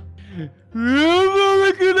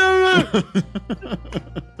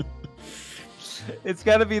 It's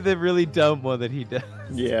got to be the really dumb one that he does.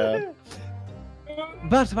 Yeah.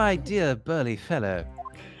 But my dear burly fellow,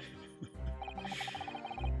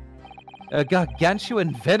 a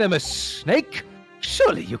gargantuan venomous snake?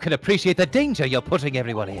 Surely you can appreciate the danger you're putting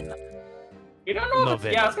everyone in. We don't know if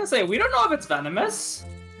it's, yeah, I was gonna say, we don't know if it's venomous.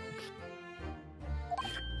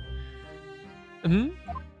 Hmm?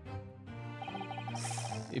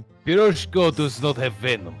 Piroshko does not have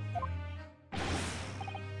venom.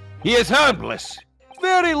 He is harmless.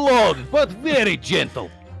 Very long, but very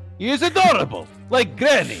gentle. He is adorable, like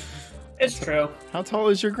Granny. It's true. How tall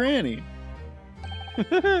is your granny?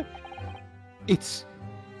 It's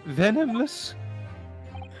venomless?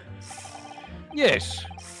 Yes.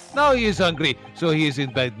 Now he is hungry, so he is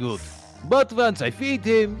in bad mood. But once I feed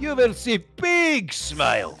him, you will see big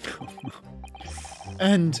smile.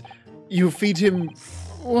 And you feed him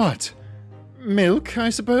what? Milk,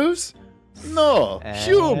 I suppose? No,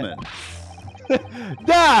 human.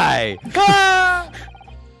 Die! Ha!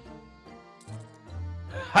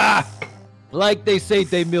 Ha! Like they say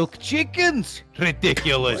they milk chickens?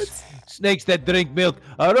 Ridiculous. Snakes that drink milk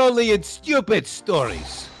are only in stupid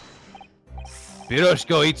stories.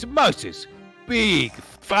 Piroshko eats mouses. Big,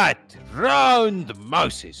 fat, round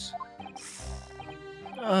mouses.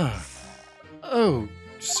 Oh,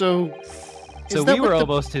 so... So we were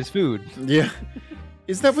almost his food. Yeah.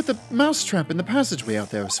 Is that what the mousetrap in the passageway out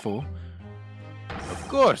there is for? Of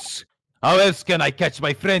course. How else can I catch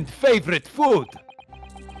my friend's favorite food?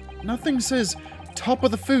 Nothing says top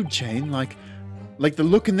of the food chain like the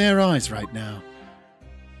look in their eyes right now.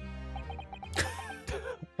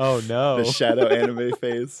 Oh no. The shadow anime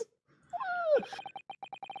face.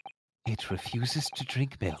 It refuses to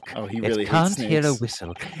drink milk. Oh, he really It can't hates hear a snakes.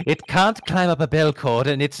 whistle. It can't climb up a bell cord,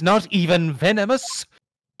 and it's not even venomous.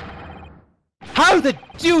 How the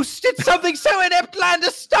deuce did something so inept land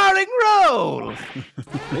a starring role?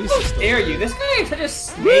 How dare you? This guy is such a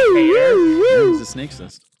snake hater. Yeah, he's a snake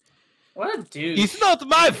cyst. What a dude. It's not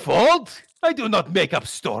my fault. I do not make up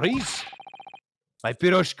stories. My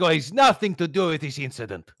Piroshka has nothing to do with this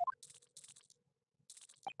incident.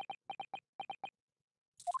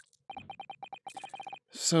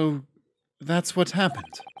 So, that's what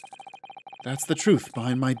happened. That's the truth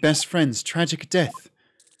behind my best friend's tragic death.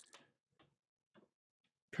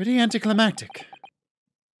 Pretty anticlimactic.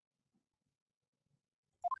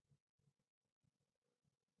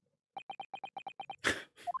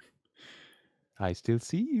 I still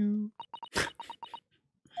see you.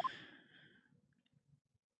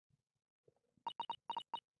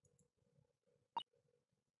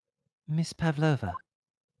 Miss Pavlova.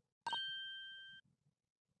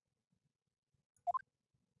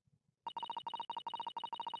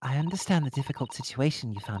 I understand the difficult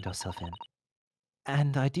situation you found yourself in.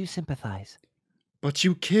 And I do sympathize. But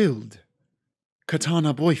you killed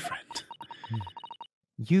Katana boyfriend.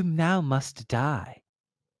 You now must die.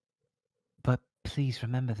 But please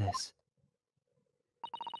remember this.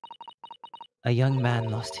 A young man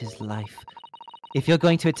lost his life. If you're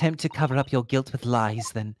going to attempt to cover up your guilt with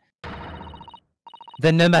lies, then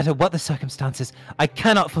no matter what the circumstances, I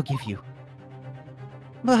cannot forgive you.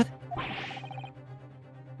 But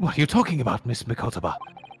What are you talking about, Miss Mikotaba?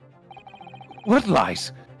 What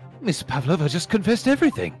lies? Miss Pavlova just confessed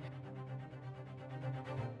everything.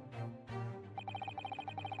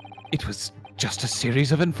 It was just a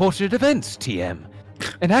series of unfortunate events, TM.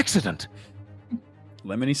 An accident.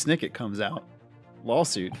 Lemony Snicket comes out.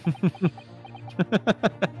 Lawsuit.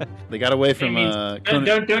 They got away from don't you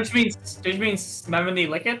mean Lemony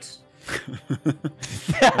Lickett?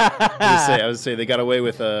 I would say they got away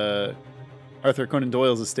with Arthur Conan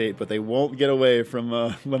Doyle's estate, but they won't get away from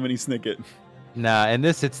Lemony Snicket. Nah, in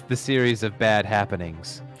this it's the series of bad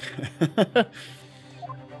happenings.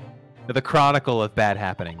 The Chronicle of Bad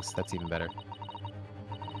Happenings. That's even better.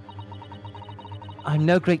 I'm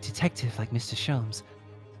no great detective like Mr. Sholmes.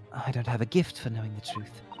 I don't have a gift for knowing the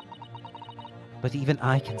truth. But even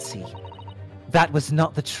I can see that was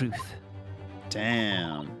not the truth.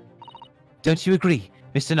 Damn. Don't you agree,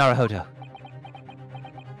 Mr. Naruhodo?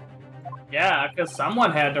 Yeah, because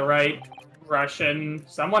someone had to write Russian.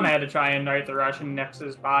 Someone had to try and write the Russian next to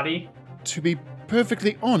his body. To be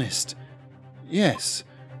perfectly honest, yes.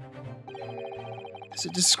 There's a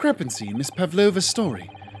discrepancy in Miss Pavlova's story.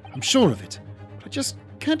 I'm sure of it. But I just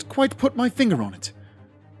can't quite put my finger on it.